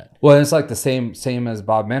 followers, I bet. Well, it's like the same as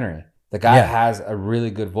Bob Menery. The guy has a really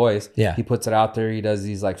good voice. Yeah. He puts it out there. He does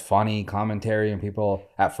these like funny commentary and people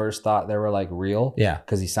at first thought they were like real. Yeah.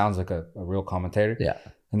 Because he sounds like a real commentator. Yeah.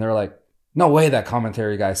 And they're like, no way that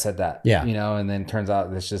commentary guy said that. Yeah. You know, and then turns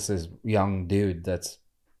out it's just this young dude that's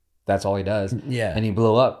all he does. Yeah. And he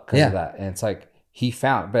blew up because of that. And it's like, he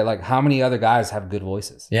found, but like how many other guys have good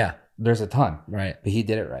voices? Yeah. There's a ton. Right. But he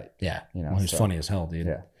did it right. Yeah. You know, well, he's funny as hell, dude.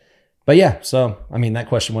 Yeah. But yeah, so I mean that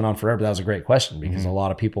question went on forever. That was a great question because a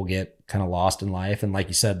lot of people get kind of lost in life. And like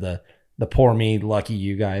you said, the poor me, lucky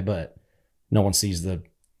you guy, but no one sees the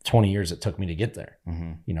 20 years it took me to get there.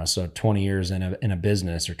 You know, so 20 years in a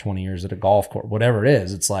business or 20 years at a golf course, whatever it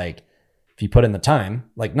is, it's like if you put in the time,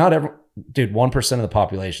 like not every dude, 1% of the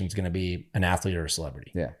population is going to be an athlete or a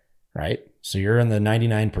celebrity. Yeah. Right. So you're in the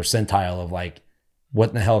 99 percentile of like, what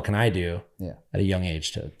in the hell can I do at a young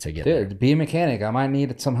age to get there? To be a mechanic, I might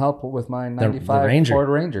need some help with my 95 Ford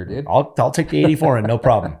Ranger, dude. I'll take the 84 and no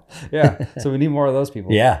problem. Yeah. So we need more of those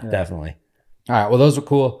people. Yeah, definitely. All right. Well, those are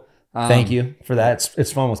cool. Thank you for that.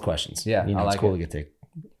 It's fun with questions. Yeah. You know, it's cool to get to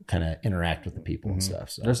kind of interact with the people and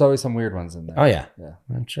stuff. So there's always some weird ones in there. Oh yeah. Yeah.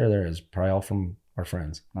 I'm sure there is. Probably all from our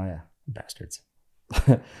friends. Oh yeah. Bastards.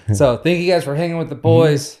 So thank you guys for hanging with the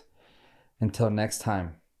boys. Until next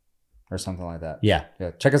time or something like that. Yeah.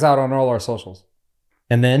 Check us out on all our socials.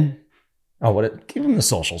 And then, give them the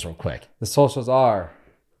socials real quick. The socials are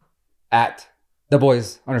at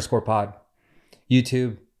 @theboys_pod,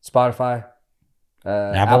 YouTube, Spotify,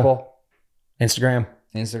 Apple. Instagram,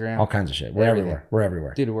 Instagram, all kinds of shit. We're everywhere. We're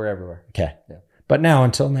everywhere. Dude, we're everywhere. Okay. Yeah. But now,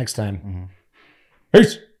 until next time,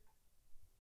 peace.